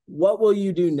elevation. What will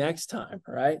you do next time,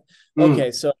 right? Okay,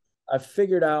 so I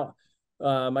figured out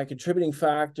my contributing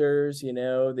factors,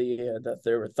 that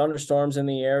there were thunderstorms in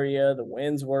the area, the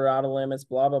winds were out of limits,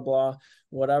 blah, blah, blah,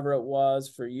 whatever it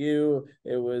was for you.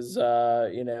 It was,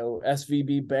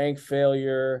 SVB bank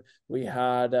failure.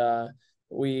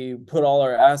 We put all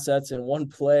our assets in one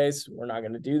place. We're not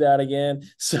going to do that again.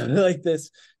 So like this,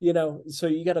 so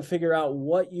you got to figure out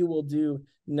what you will do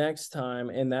next time.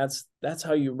 And that's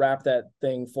how you wrap that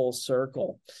thing full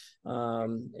circle.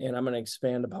 And I'm going to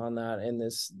expand upon that in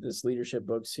this leadership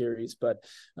book series, but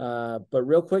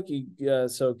real quick,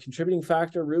 so contributing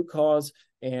factor, root cause,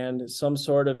 and some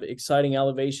sort of exciting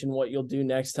elevation, what you'll do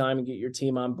next time, and get your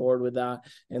team on board with that.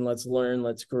 And let's learn,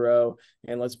 let's grow,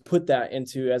 and let's put that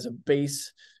into as a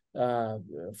base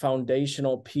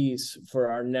foundational piece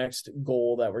for our next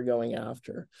goal that we're going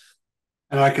after.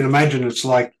 And I can imagine it's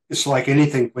like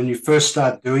anything. When you first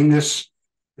start doing this,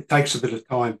 it takes a bit of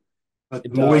time. But the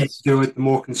more you do it, the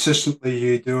more consistently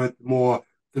you do it, the more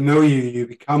familiar you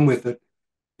become with it.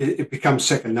 It becomes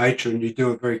second nature, and you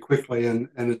do it very quickly, and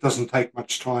it doesn't take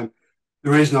much time.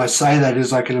 The reason I say that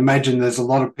is I can imagine there's a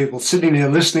lot of people sitting there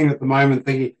listening at the moment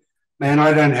thinking, man,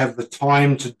 I don't have the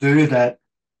time to do that.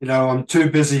 I'm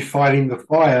too busy fighting the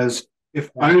fires.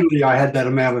 If only I had that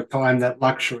amount of time, that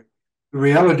luxury. The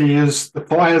reality is the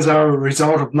fires are a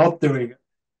result of not doing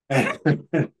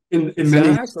it in many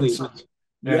instances.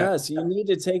 Yeah. Yes, you need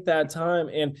to take that time.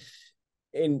 And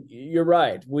and you're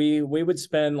right. We would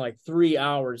spend like 3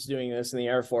 hours doing this in the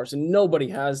Air Force, and nobody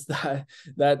has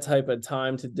that type of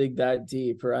time to dig that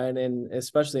deep, right? And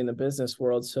especially in the business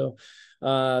world. So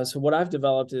what I've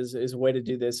developed is a way to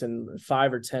do this in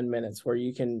 5 or 10 minutes, where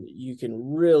you can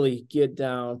really get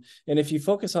down. And if you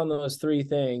focus on those three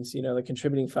things, the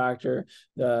contributing factor,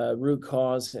 the root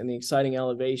cause, and the exciting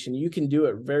elevation, you can do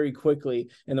it very quickly.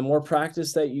 And the more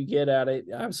practice that you get at it,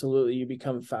 absolutely, you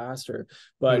become faster.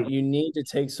 But you need to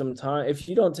take some time. If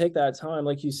you don't take that time,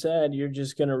 like you said, you're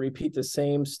just going to repeat the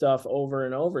same stuff over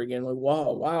and over again. Like,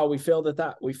 wow, we failed at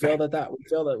that. We failed at that. We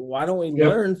failed at. Why don't we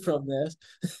learn from this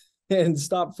and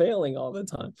stop failing all the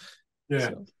time?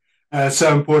 Yeah,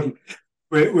 so important.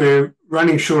 We're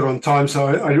running short on time, so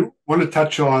I want to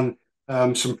touch on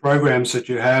some programs that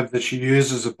you have that you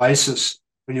use as a basis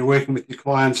when you're working with your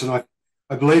clients. And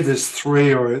I believe there's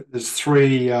three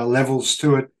levels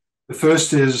to it. The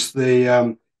first is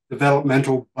the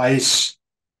developmental base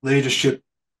leadership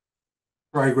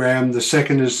program. The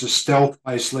second is the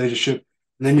stealth-based leadership.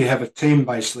 And then you have a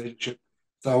team-based leadership.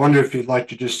 So I wonder if you'd like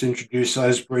to just introduce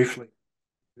those briefly.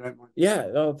 Yeah.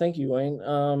 Oh, thank you, Wayne.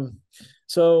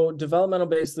 So developmental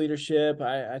based leadership,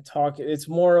 I talk, it's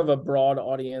more of a broad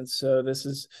audience. So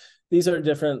these are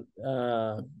different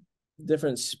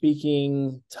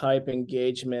speaking type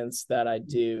engagements that I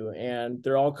do, and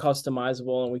they're all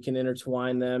customizable, and we can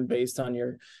intertwine them based on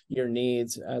your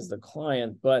needs as the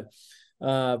client. But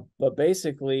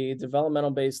basically,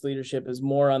 developmental based leadership is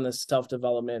more on the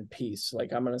self-development piece.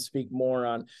 Like, I'm going to speak more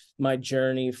on my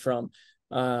journey from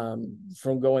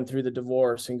going through the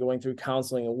divorce and going through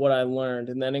counseling and what I learned,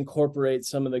 and then incorporate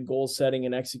some of the goal setting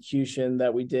and execution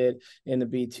that we did in the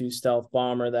B-2 stealth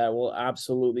bomber that will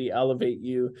absolutely elevate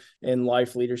you in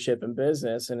life, leadership, and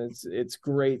business. And it's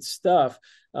great stuff.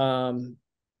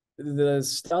 The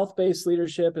stealth-based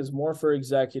leadership is more for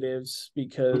executives,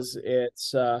 because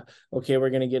it's okay,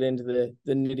 we're going to get into the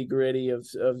nitty-gritty of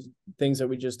things that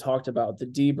we just talked about, the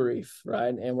debrief,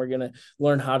 right? And we're going to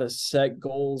learn how to set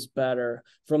goals better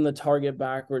from the target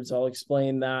backwards. I'll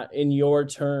explain that in your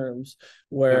terms,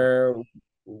 where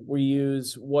we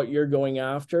use what you're going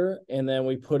after, and then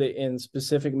we put it in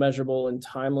specific, measurable, and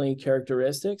timely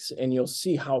characteristics, and you'll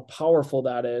see how powerful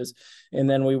that is. And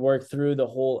then we work through the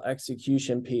whole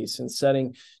execution piece and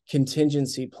setting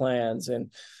contingency plans,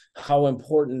 and how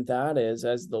important that is.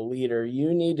 As the leader,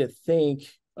 you need to think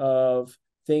of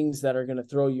things that are going to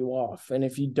throw you off. And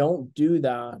if you don't do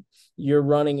that, you're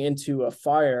running into a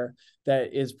fire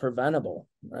that is preventable,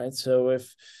 right? So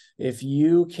if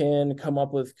you can come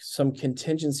up with some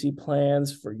contingency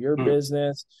plans for your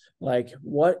business, like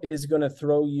what is going to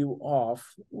throw you off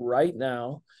right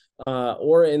now,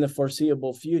 or in the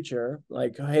foreseeable future,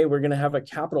 like, hey, we're going to have a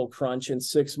capital crunch in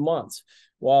 6 months.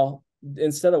 Well,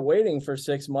 instead of waiting for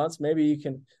 6 months, maybe you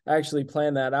can actually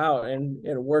plan that out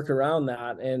and work around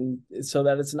that, and so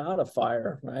that it's not a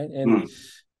fire, right? And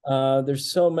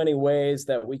there's so many ways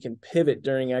that we can pivot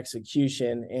during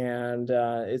execution, and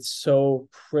it's so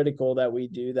critical that we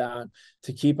do that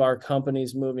to keep our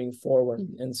companies moving forward.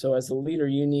 And so as a leader,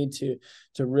 you need to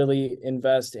really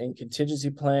invest in contingency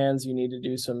plans. You need to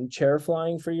do some chair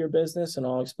flying for your business, and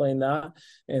I'll explain that.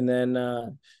 And then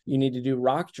you need to do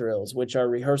rock drills, which are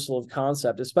rehearsal of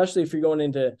concept, especially if you're going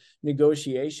into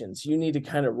negotiations. You need to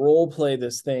kind of role play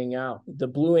this thing out. The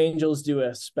Blue Angels do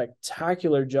a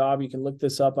spectacular job. You can look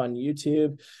this up on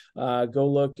YouTube. Go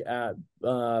look at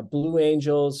Blue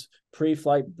Angels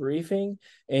pre-flight briefing,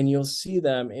 and you'll see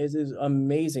them. It is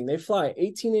amazing. They fly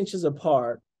 18 inches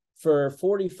apart for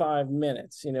 45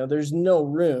 minutes. There's no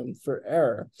room for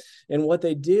error. And what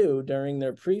they do during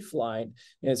their pre-flight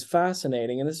is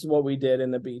fascinating. And this is what we did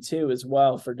in the B-2 as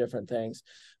well for different things.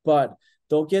 But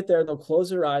they'll get there, they'll close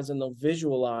their eyes, and they'll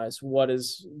visualize what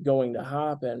is going to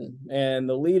happen. And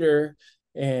the leader,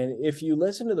 and if you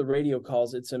listen to the radio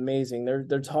calls, it's amazing.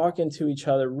 They're talking to each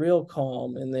other real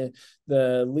calm, and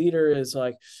the leader is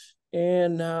like,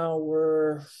 and now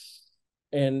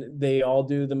and they all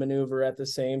do the maneuver at the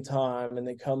same time, and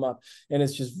they come up, and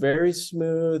it's just very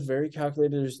smooth, very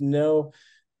calculated. There's no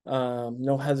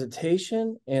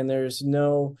hesitation, and there's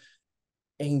no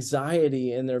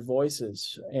anxiety in their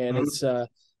voices. And it's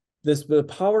the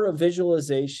power of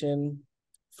visualization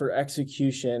for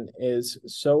execution is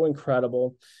so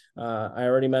incredible. I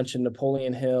already mentioned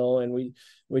Napoleon Hill, and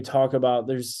we talk about,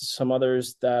 there's some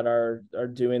others that are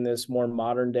doing this more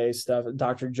modern day stuff.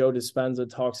 Dr. Joe Dispenza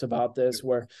talks about this,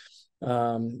 where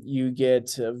you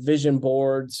get vision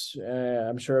boards.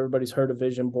 I'm sure everybody's heard of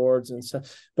vision boards and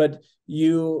stuff, but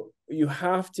you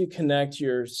have to connect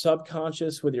your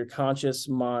subconscious with your conscious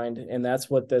mind. And that's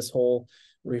what this whole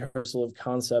rehearsal of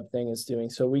concept thing is doing.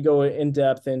 So we go in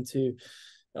depth into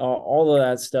all of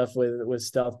that stuff with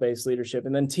stealth-based leadership.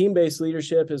 And then team-based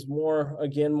leadership is more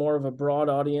of a broad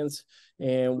audience.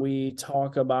 And we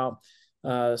talk about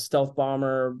stealth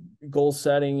bomber goal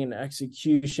setting and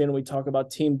execution. We talk about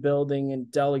team building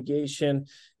and delegation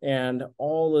and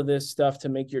all of this stuff to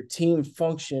make your team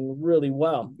function really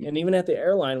well. And even at the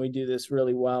airline, we do this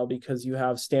really well because you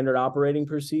have standard operating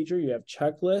procedure, you have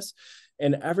checklists,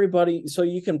 and everybody, so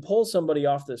you can pull somebody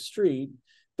off the street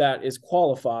that is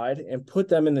qualified and put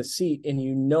them in the seat, and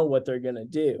you know what they're going to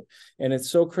do. And it's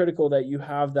so critical that you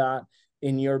have that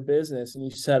in your business and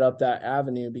you set up that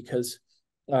avenue, because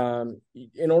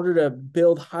in order to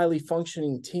build highly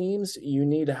functioning teams, you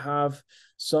need to have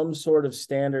some sort of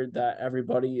standard that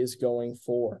everybody is going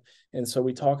for. And so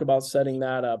we talk about setting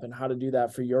that up and how to do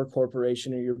that for your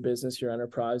corporation or your business, your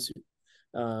enterprise.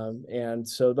 And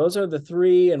so those are the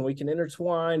three, and we can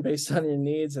intertwine based on your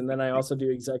needs. And then I also do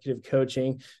executive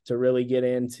coaching to really get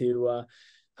into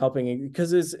helping,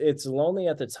 because it's lonely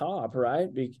at the top, right?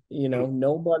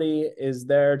 Nobody is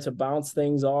there to bounce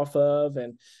things off of,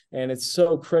 and it's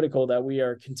so critical that we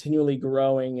are continually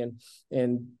growing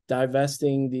and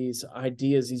divesting these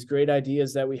ideas, these great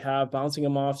ideas that we have, bouncing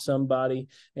them off somebody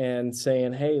and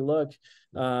saying, hey, look,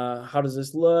 how does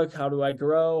this look? How do I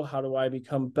grow? How do I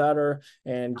become better?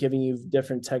 And giving you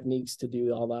different techniques to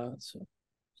do all that. So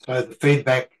the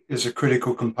feedback is a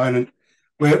critical component.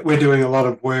 We're doing a lot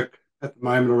of work at the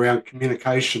moment around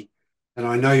communication. And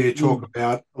I know you talk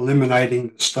about eliminating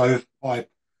the stovepipe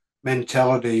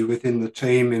mentality within the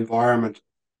team environment,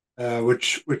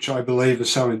 which I believe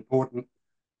is so important.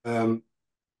 I'm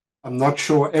not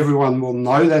sure everyone will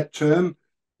know that term.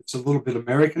 It's a little bit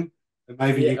American, but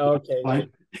maybe you can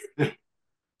explain.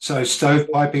 So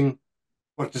stovepiping,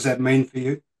 what does that mean for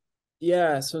you?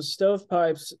 Yeah, so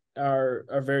stovepipes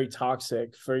are very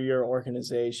toxic for your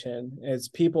organization. It's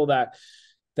people that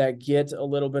get a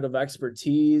little bit of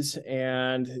expertise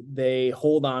and they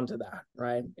hold on to that,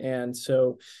 right? And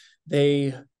so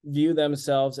they view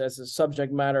themselves as a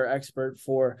subject matter expert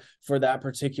for that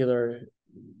particular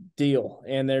deal,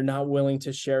 and they're not willing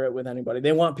to share it with anybody.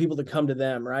 They want people to come to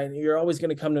them, right? You're always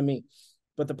going to come to me.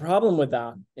 But the problem with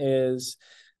that is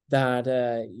that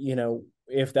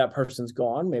if that person's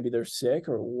gone, maybe they're sick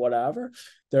or whatever,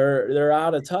 they're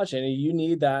out of touch, and you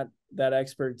need that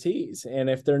expertise. And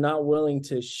if they're not willing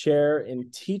to share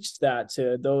and teach that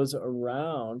to those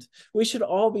around, we should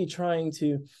all be trying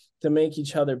to make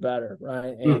each other better,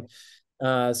 right?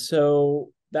 And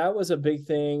so that was a big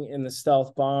thing in the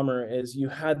stealth bomber, is you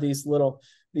had these little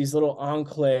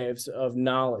enclaves of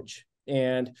knowledge,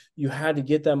 and you had to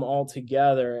get them all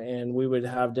together, and we would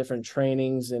have different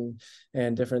trainings and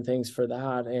different things for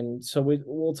that. And so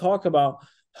we'll talk about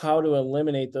how to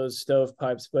eliminate those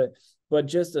stovepipes, but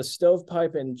just a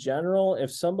stovepipe in general,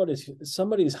 if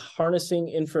somebody's harnessing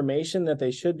information that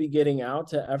they should be getting out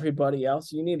to everybody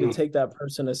else, you need to take that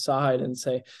person aside and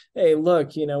say, hey,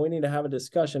 look, we need to have a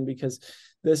discussion because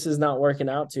this is not working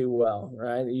out too well,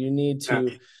 right? You need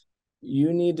to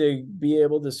be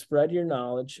able to spread your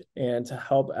knowledge and to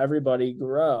help everybody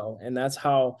grow. And that's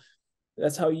how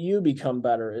you become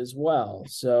better as well.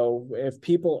 So if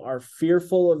people are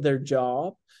fearful of their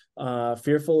job,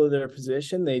 fearful of their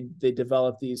position, they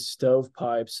develop these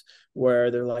stovepipes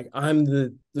where they're like, I'm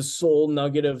the sole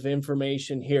nugget of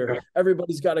information here.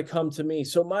 Everybody's got to come to me,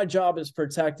 so my job is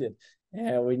protected.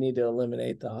 And we need to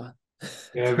eliminate that.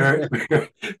 Yeah, very, very,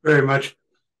 very much.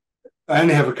 I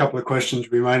only have a couple of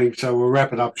questions remaining, so we'll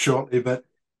wrap it up shortly. But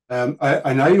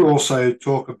I know you also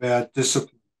talk about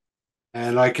discipline,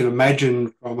 and I can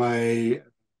imagine from a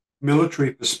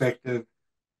military perspective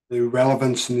the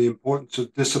relevance and the importance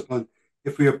of discipline.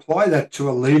 If we apply that to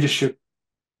a leadership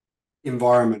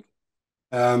environment,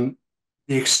 the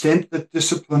extent that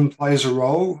discipline plays a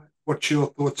role, what's your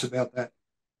thoughts about that?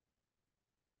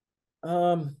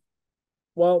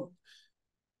 Well,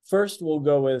 first we'll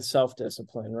go with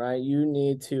self-discipline, right? You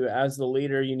need to, as the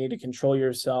leader, you need to control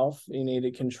yourself. You need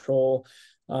to control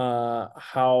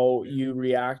how you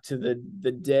react to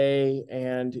the day,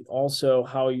 and also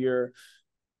how you're,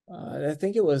 I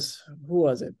think it was, who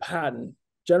was it?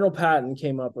 General Patton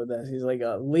came up with this. He's like,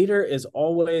 a leader is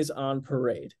always on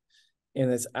parade.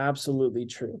 And it's absolutely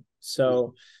true.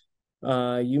 So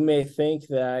you may think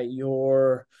that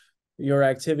your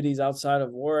activities outside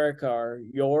of work are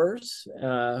yours,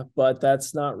 but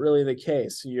that's not really the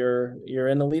case. You're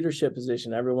in a leadership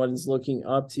position. Everyone's looking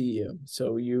up to you.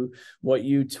 So what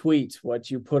you tweet,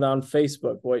 what you put on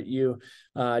Facebook, what you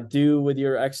do with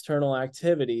your external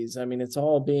activities, I mean, it's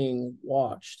all being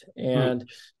watched. And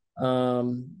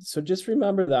So just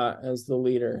remember that as the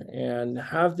leader, and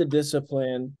have the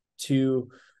discipline to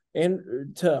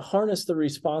harness the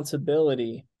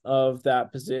responsibility of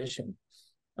that position.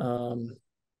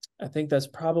 I think that's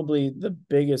probably the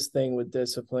biggest thing with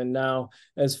discipline. Now,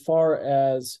 as far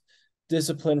as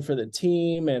discipline for the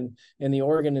team and the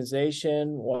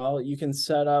organization, well, you can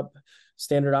set up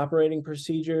standard operating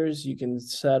procedures. You can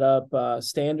set up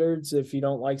standards. If you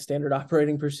don't like standard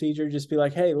operating procedure, just be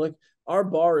like, hey, look, our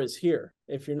bar is here.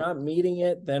 If you're not meeting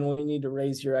it, then we need to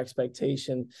raise your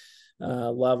expectation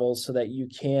levels so that you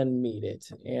can meet it.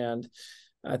 And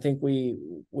I think we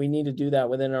need to do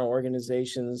that within our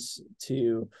organizations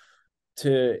to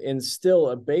instill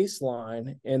a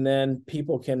baseline, and then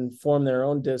people can form their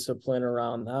own discipline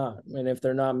around that. And if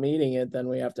they're not meeting it, then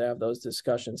we have to have those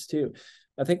discussions too.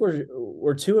 I think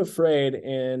we're too afraid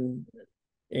in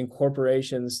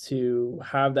corporations to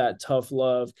have that tough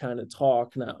love kind of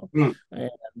talk now.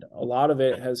 And a lot of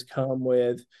it has come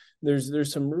with,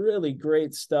 there's some really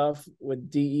great stuff with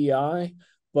DEI,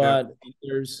 but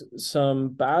there's some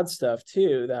bad stuff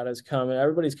too that has come, and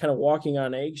everybody's kind of walking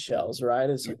on eggshells, right?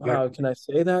 It's like, wow, can I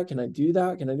say that? Can I do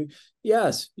that? Can I do?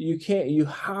 Yes, you can't. You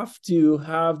have to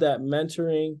have that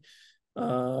mentoring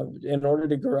in order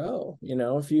to grow. You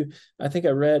know, I think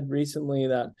I read recently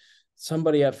that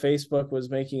somebody at Facebook was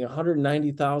making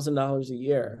 $190,000 a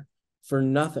year for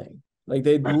nothing. Like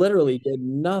they literally did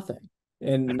nothing.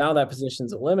 And now that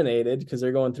position's eliminated because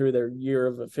they're going through their year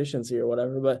of efficiency or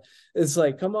whatever. But it's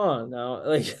like, come on now,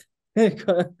 like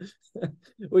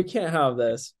we can't have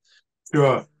this.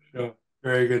 Sure.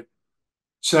 Very good.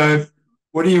 So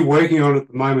what are you working on at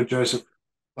the moment, Joseph?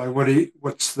 Like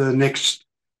what's the next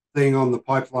thing on the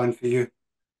pipeline for you?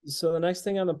 So the next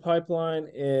thing on the pipeline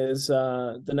is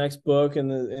the next book in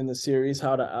the series,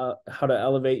 how to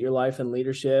elevate your life and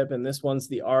leadership, and this one's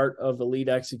the art of elite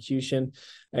execution.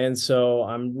 And so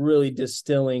I'm really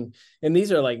distilling, and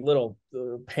these are like little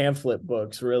pamphlet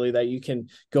books, really, that you can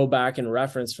go back and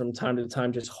reference from time to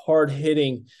time, just hard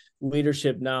hitting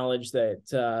leadership knowledge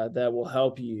that will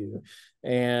help you.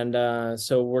 And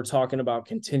so we're talking about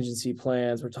contingency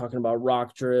plans, we're talking about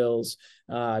rock drills,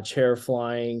 chair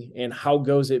flying, and how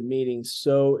goes it meetings.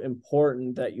 So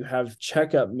important that you have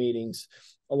checkup meetings.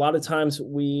 A lot of times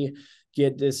we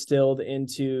get distilled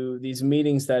into these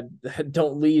meetings that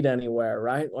don't lead anywhere,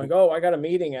 right? Like, oh, I got a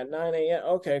meeting at 9 a.m.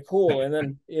 Okay, cool. And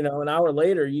then, an hour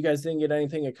later, you guys didn't get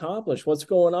anything accomplished. What's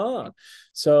going on?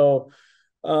 So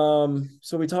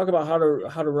we talk about how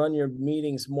to run your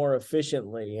meetings more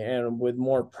efficiently and with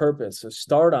more purpose. So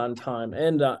start on time,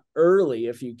 end early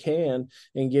if you can,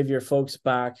 and give your folks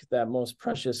back that most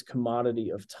precious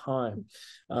commodity of time.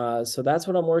 So that's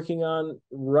what I'm working on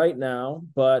right now.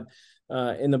 But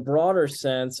in the broader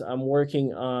sense, I'm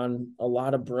working on a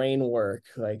lot of brain work.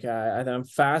 Like I'm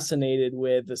fascinated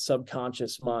with the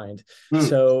subconscious mind.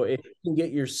 So if you can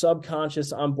get your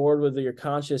subconscious on board with your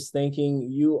conscious thinking,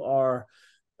 you are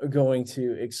going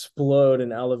to explode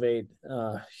and elevate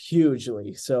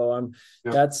hugely. So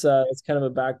that's kind of a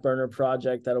back burner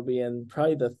project that'll be in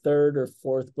probably the third or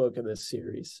fourth book of this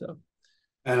series. So,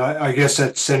 and I guess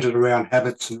that's centered around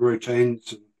habits and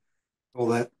routines and all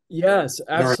that. Yes,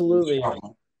 absolutely.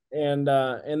 And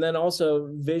then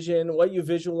also vision, what you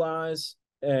visualize,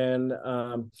 and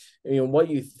what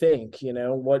you think.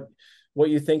 What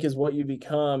you think is what you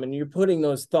become, and you're putting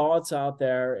those thoughts out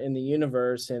there in the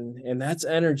universe, and that's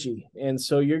energy. And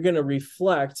so you're going to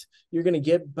reflect, you're going to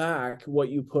get back what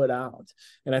you put out.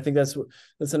 And I think that's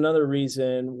another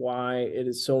reason why it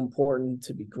is so important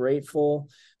to be grateful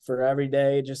for every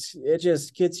day. It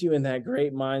just gets you in that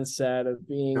great mindset of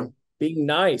being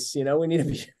nice. We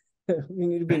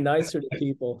need to be nicer to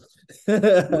people.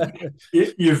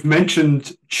 You've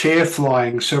mentioned chair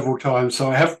flying several times,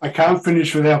 so I can't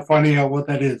finish without finding out what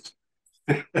that is.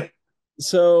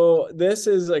 So this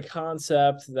is a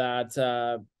concept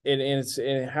that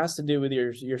it has to do with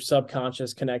your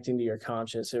subconscious connecting to your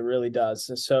conscious. It really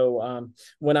does. So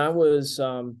when I was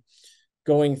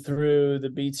going through the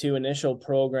B2 initial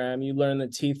program, you learn the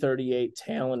T-38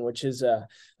 Talon, which is a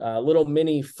little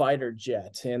mini fighter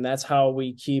jet. And that's how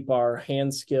we keep our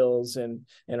hand skills and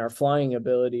our flying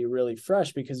ability really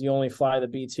fresh, because you only fly the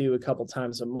B2 a couple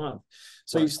times a month.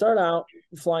 So you start out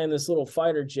flying this little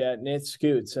fighter jet and it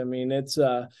scoots. I mean, it's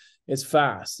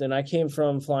fast. And I came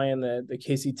from flying the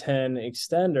KC-10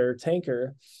 extender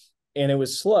tanker, and it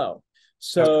was slow.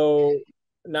 So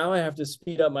now I have to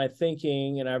speed up my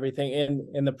thinking and everything.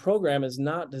 And the program is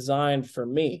not designed for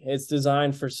me. It's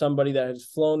designed for somebody that has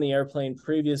flown the airplane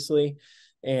previously,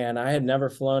 and I had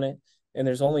never flown it. And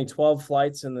there's only 12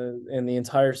 flights in the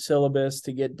entire syllabus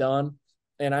to get done.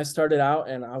 And I started out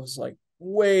and I was like,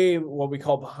 way what we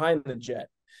call behind the jet,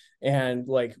 and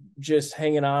like just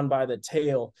hanging on by the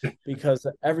tail because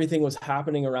everything was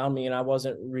happening around me and I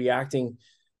wasn't reacting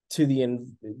to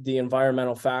the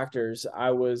environmental factors.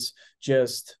 I was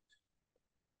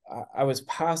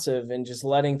passive and just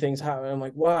letting things happen. I'm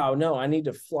like, wow, no, I need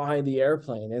to fly the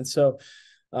airplane. And so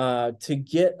to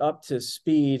get up to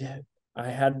speed, I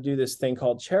had to do this thing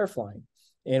called chair flying.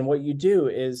 And what you do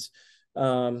is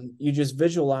you just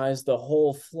visualize the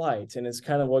whole flight. And it's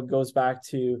kind of what goes back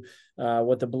to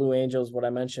what the Blue Angels, what I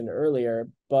mentioned earlier.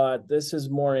 But this is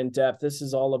more in depth. This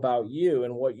is all about you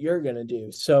and what you're going to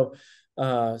do. So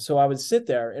I would sit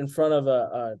there in front of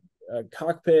a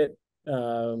cockpit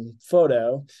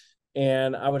photo,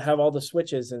 and I would have all the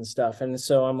switches and stuff. And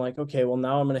so I'm like, okay, well,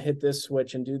 now I'm going to hit this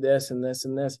switch and do this and this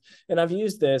and this. And I've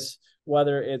used this,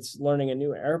 whether it's learning a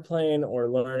new airplane or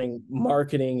learning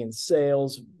marketing and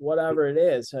sales, whatever it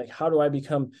is, like, how do I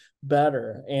become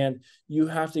better? And you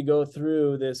have to go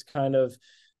through this kind of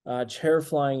chair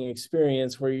flying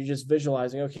experience where you're just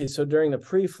visualizing, okay, so during the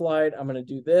pre-flight, I'm going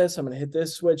to do this, I'm going to hit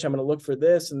this switch, I'm going to look for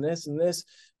this and this and this.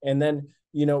 And then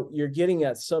you're getting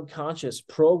that subconscious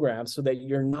program so that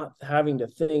you're not having to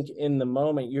think in the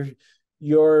moment.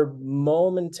 Your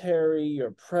momentary,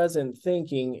 your present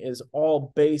thinking is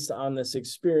all based on this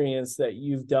experience that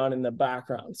you've done in the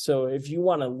background. So if you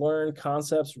want to learn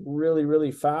concepts really,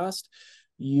 really fast,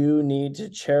 you need to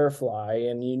chair fly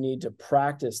and you need to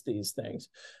practice these things,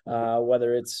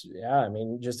 whether it's,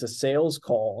 just a sales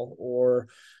call or,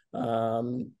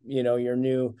 your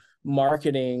new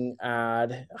marketing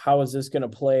ad. How is this going to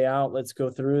play out? Let's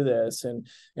go through this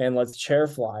and let's chair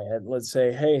fly it. Let's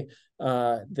say, hey,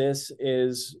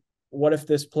 what if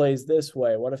this plays this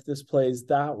way? What if this plays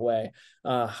that way?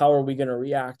 How are we going to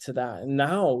react to that? And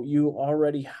now you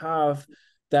already have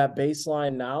that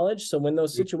baseline knowledge. So when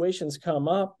those situations come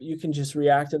up, you can just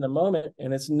react in the moment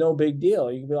and it's no big deal.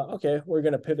 You can be like, okay, we're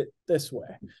going to pivot this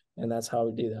way. And that's how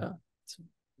we do that.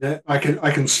 Yeah, I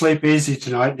can sleep easy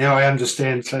tonight. Now I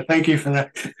understand. So thank you for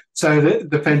that. So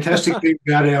the fantastic thing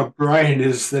about our brain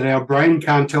is that our brain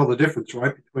can't tell the difference,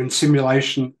 right, between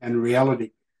simulation and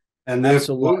reality. And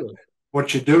therefore,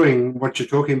 what you're doing, what you're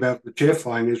talking about with chair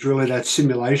flying is really that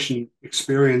simulation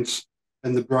experience,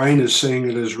 and the brain is seeing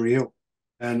it as real.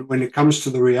 And when it comes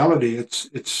to the reality,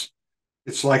 it's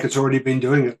like it's already been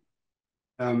doing it.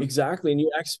 Exactly. And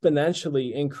you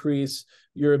exponentially increase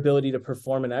your ability to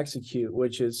perform and execute,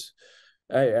 which is,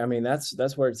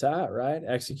 that's where it's at, right?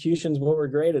 Execution is what we're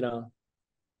graded on.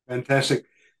 Fantastic.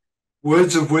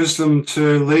 Words of wisdom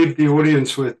to leave the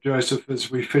audience with, Joseph, as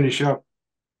we finish up.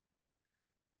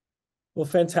 Well,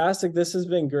 fantastic. This has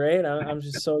been great. I'm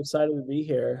just so excited to be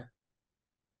here.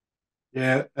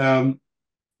 Yeah.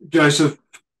 Joseph,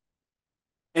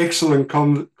 excellent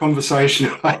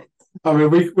conversation. I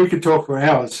mean, we could talk for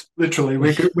hours. Literally,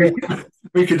 we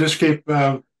could just keep.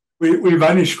 We've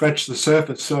only scratched the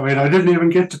surface. I mean, I didn't even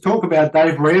get to talk about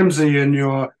Dave Ramsey and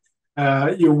your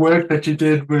work that you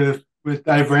did with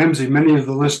Dave Ramsey. Many of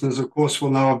the listeners, of course,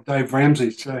 will know of Dave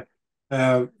Ramsey. So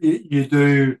you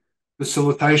do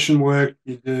facilitation work,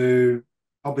 you do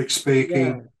public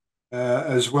speaking,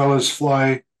 as well as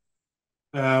fly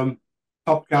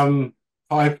Top Gun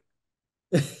type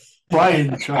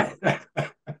planes, right?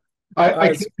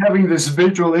 I keep having this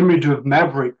visual image of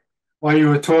Maverick while you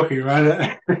were talking,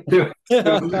 right?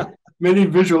 Many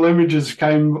visual images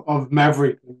came of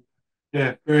Maverick.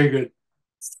 Yeah, very good.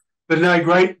 But no,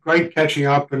 great catching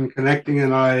up and connecting,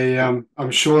 and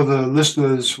I'm sure the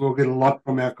listeners will get a lot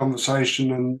from our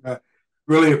conversation, and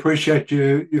really appreciate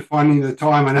you finding the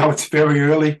time. I know it's very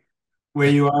early where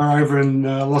you are over in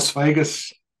Las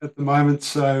Vegas at the moment,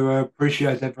 so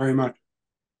appreciate that very much.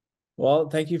 Well,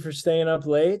 thank you for staying up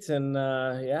late. And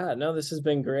this has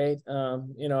been great.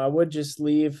 I would just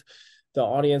leave the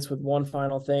audience with one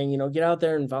final thing. Get out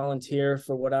there and volunteer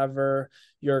for whatever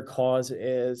your cause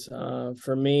is.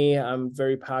 For me, I'm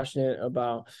very passionate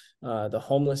about the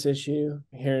homeless issue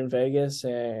here in Vegas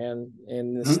and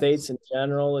in the States in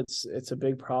general. It's a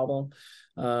big problem.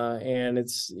 And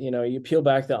it's, you peel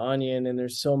back the onion and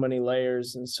there's so many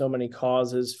layers and so many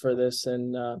causes for this.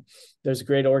 And there's a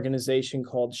great organization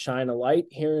called Shine a Light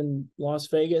here in Las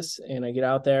Vegas. And I get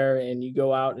out there and you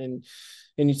go out and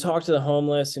you talk to the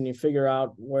homeless and you figure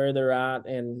out where they're at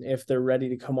and if they're ready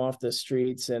to come off the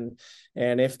streets. And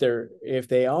if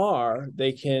they are,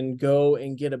 they can go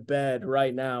and get a bed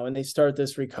right now. And they start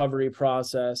this recovery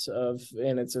process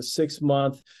and it's a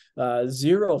 6-month,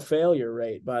 zero failure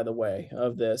rate, by the way,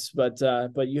 of this, but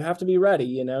you have to be ready,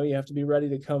 you have to be ready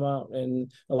to come out.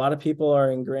 And a lot of people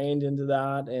are ingrained into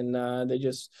that. And they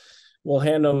just we'll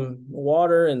hand them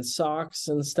water and socks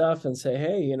and stuff and say,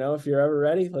 hey, you know, if you're ever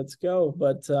ready, let's go.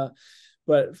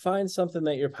 But find something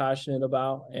that you're passionate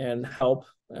about and help.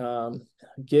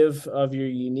 Give of your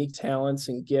unique talents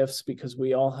and gifts, because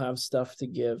we all have stuff to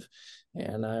give.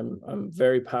 And I'm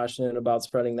very passionate about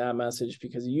spreading that message,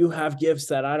 because you have gifts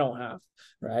that I don't have,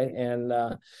 right? And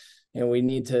we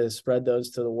need to spread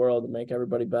those to the world to make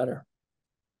everybody better.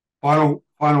 Final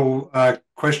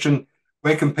question: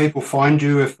 where can people find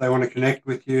you if they want to connect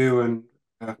with you and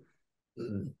have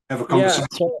a conversation?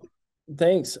 Yeah, so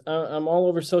thanks. I'm all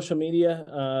over social media.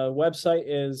 Website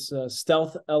is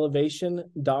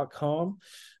stealthelevation.com.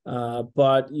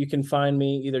 But you can find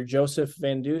me either Joseph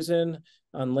Van Dusen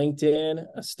on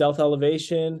LinkedIn, Stealth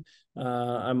Elevation.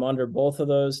 I'm under both of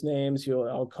those names.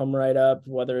 I'll come right up,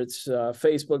 whether it's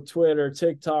Facebook, Twitter,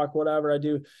 TikTok, whatever. I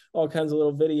do all kinds of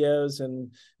little videos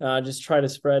and just try to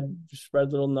spread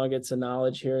little nuggets of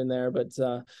knowledge here and there. But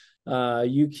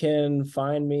you can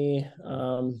find me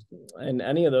in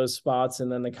any of those spots,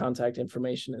 and then the contact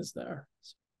information is there.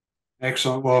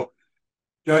 Excellent. Well,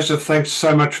 Joseph, thanks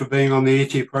so much for being on the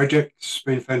ET project. It's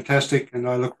been fantastic, and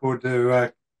I look forward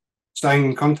to staying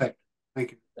in contact.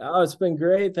 Thank you. Oh, it's been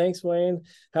great. Thanks, Wayne.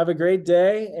 Have a great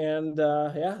day. And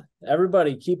yeah,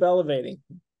 everybody keep elevating.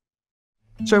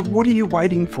 So what are you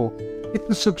waiting for? Hit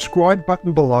the subscribe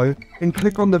button below and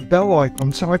click on the bell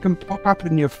icon so I can pop up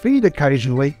in your feed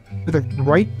occasionally with a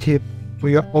great tip for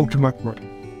your ultimate growth.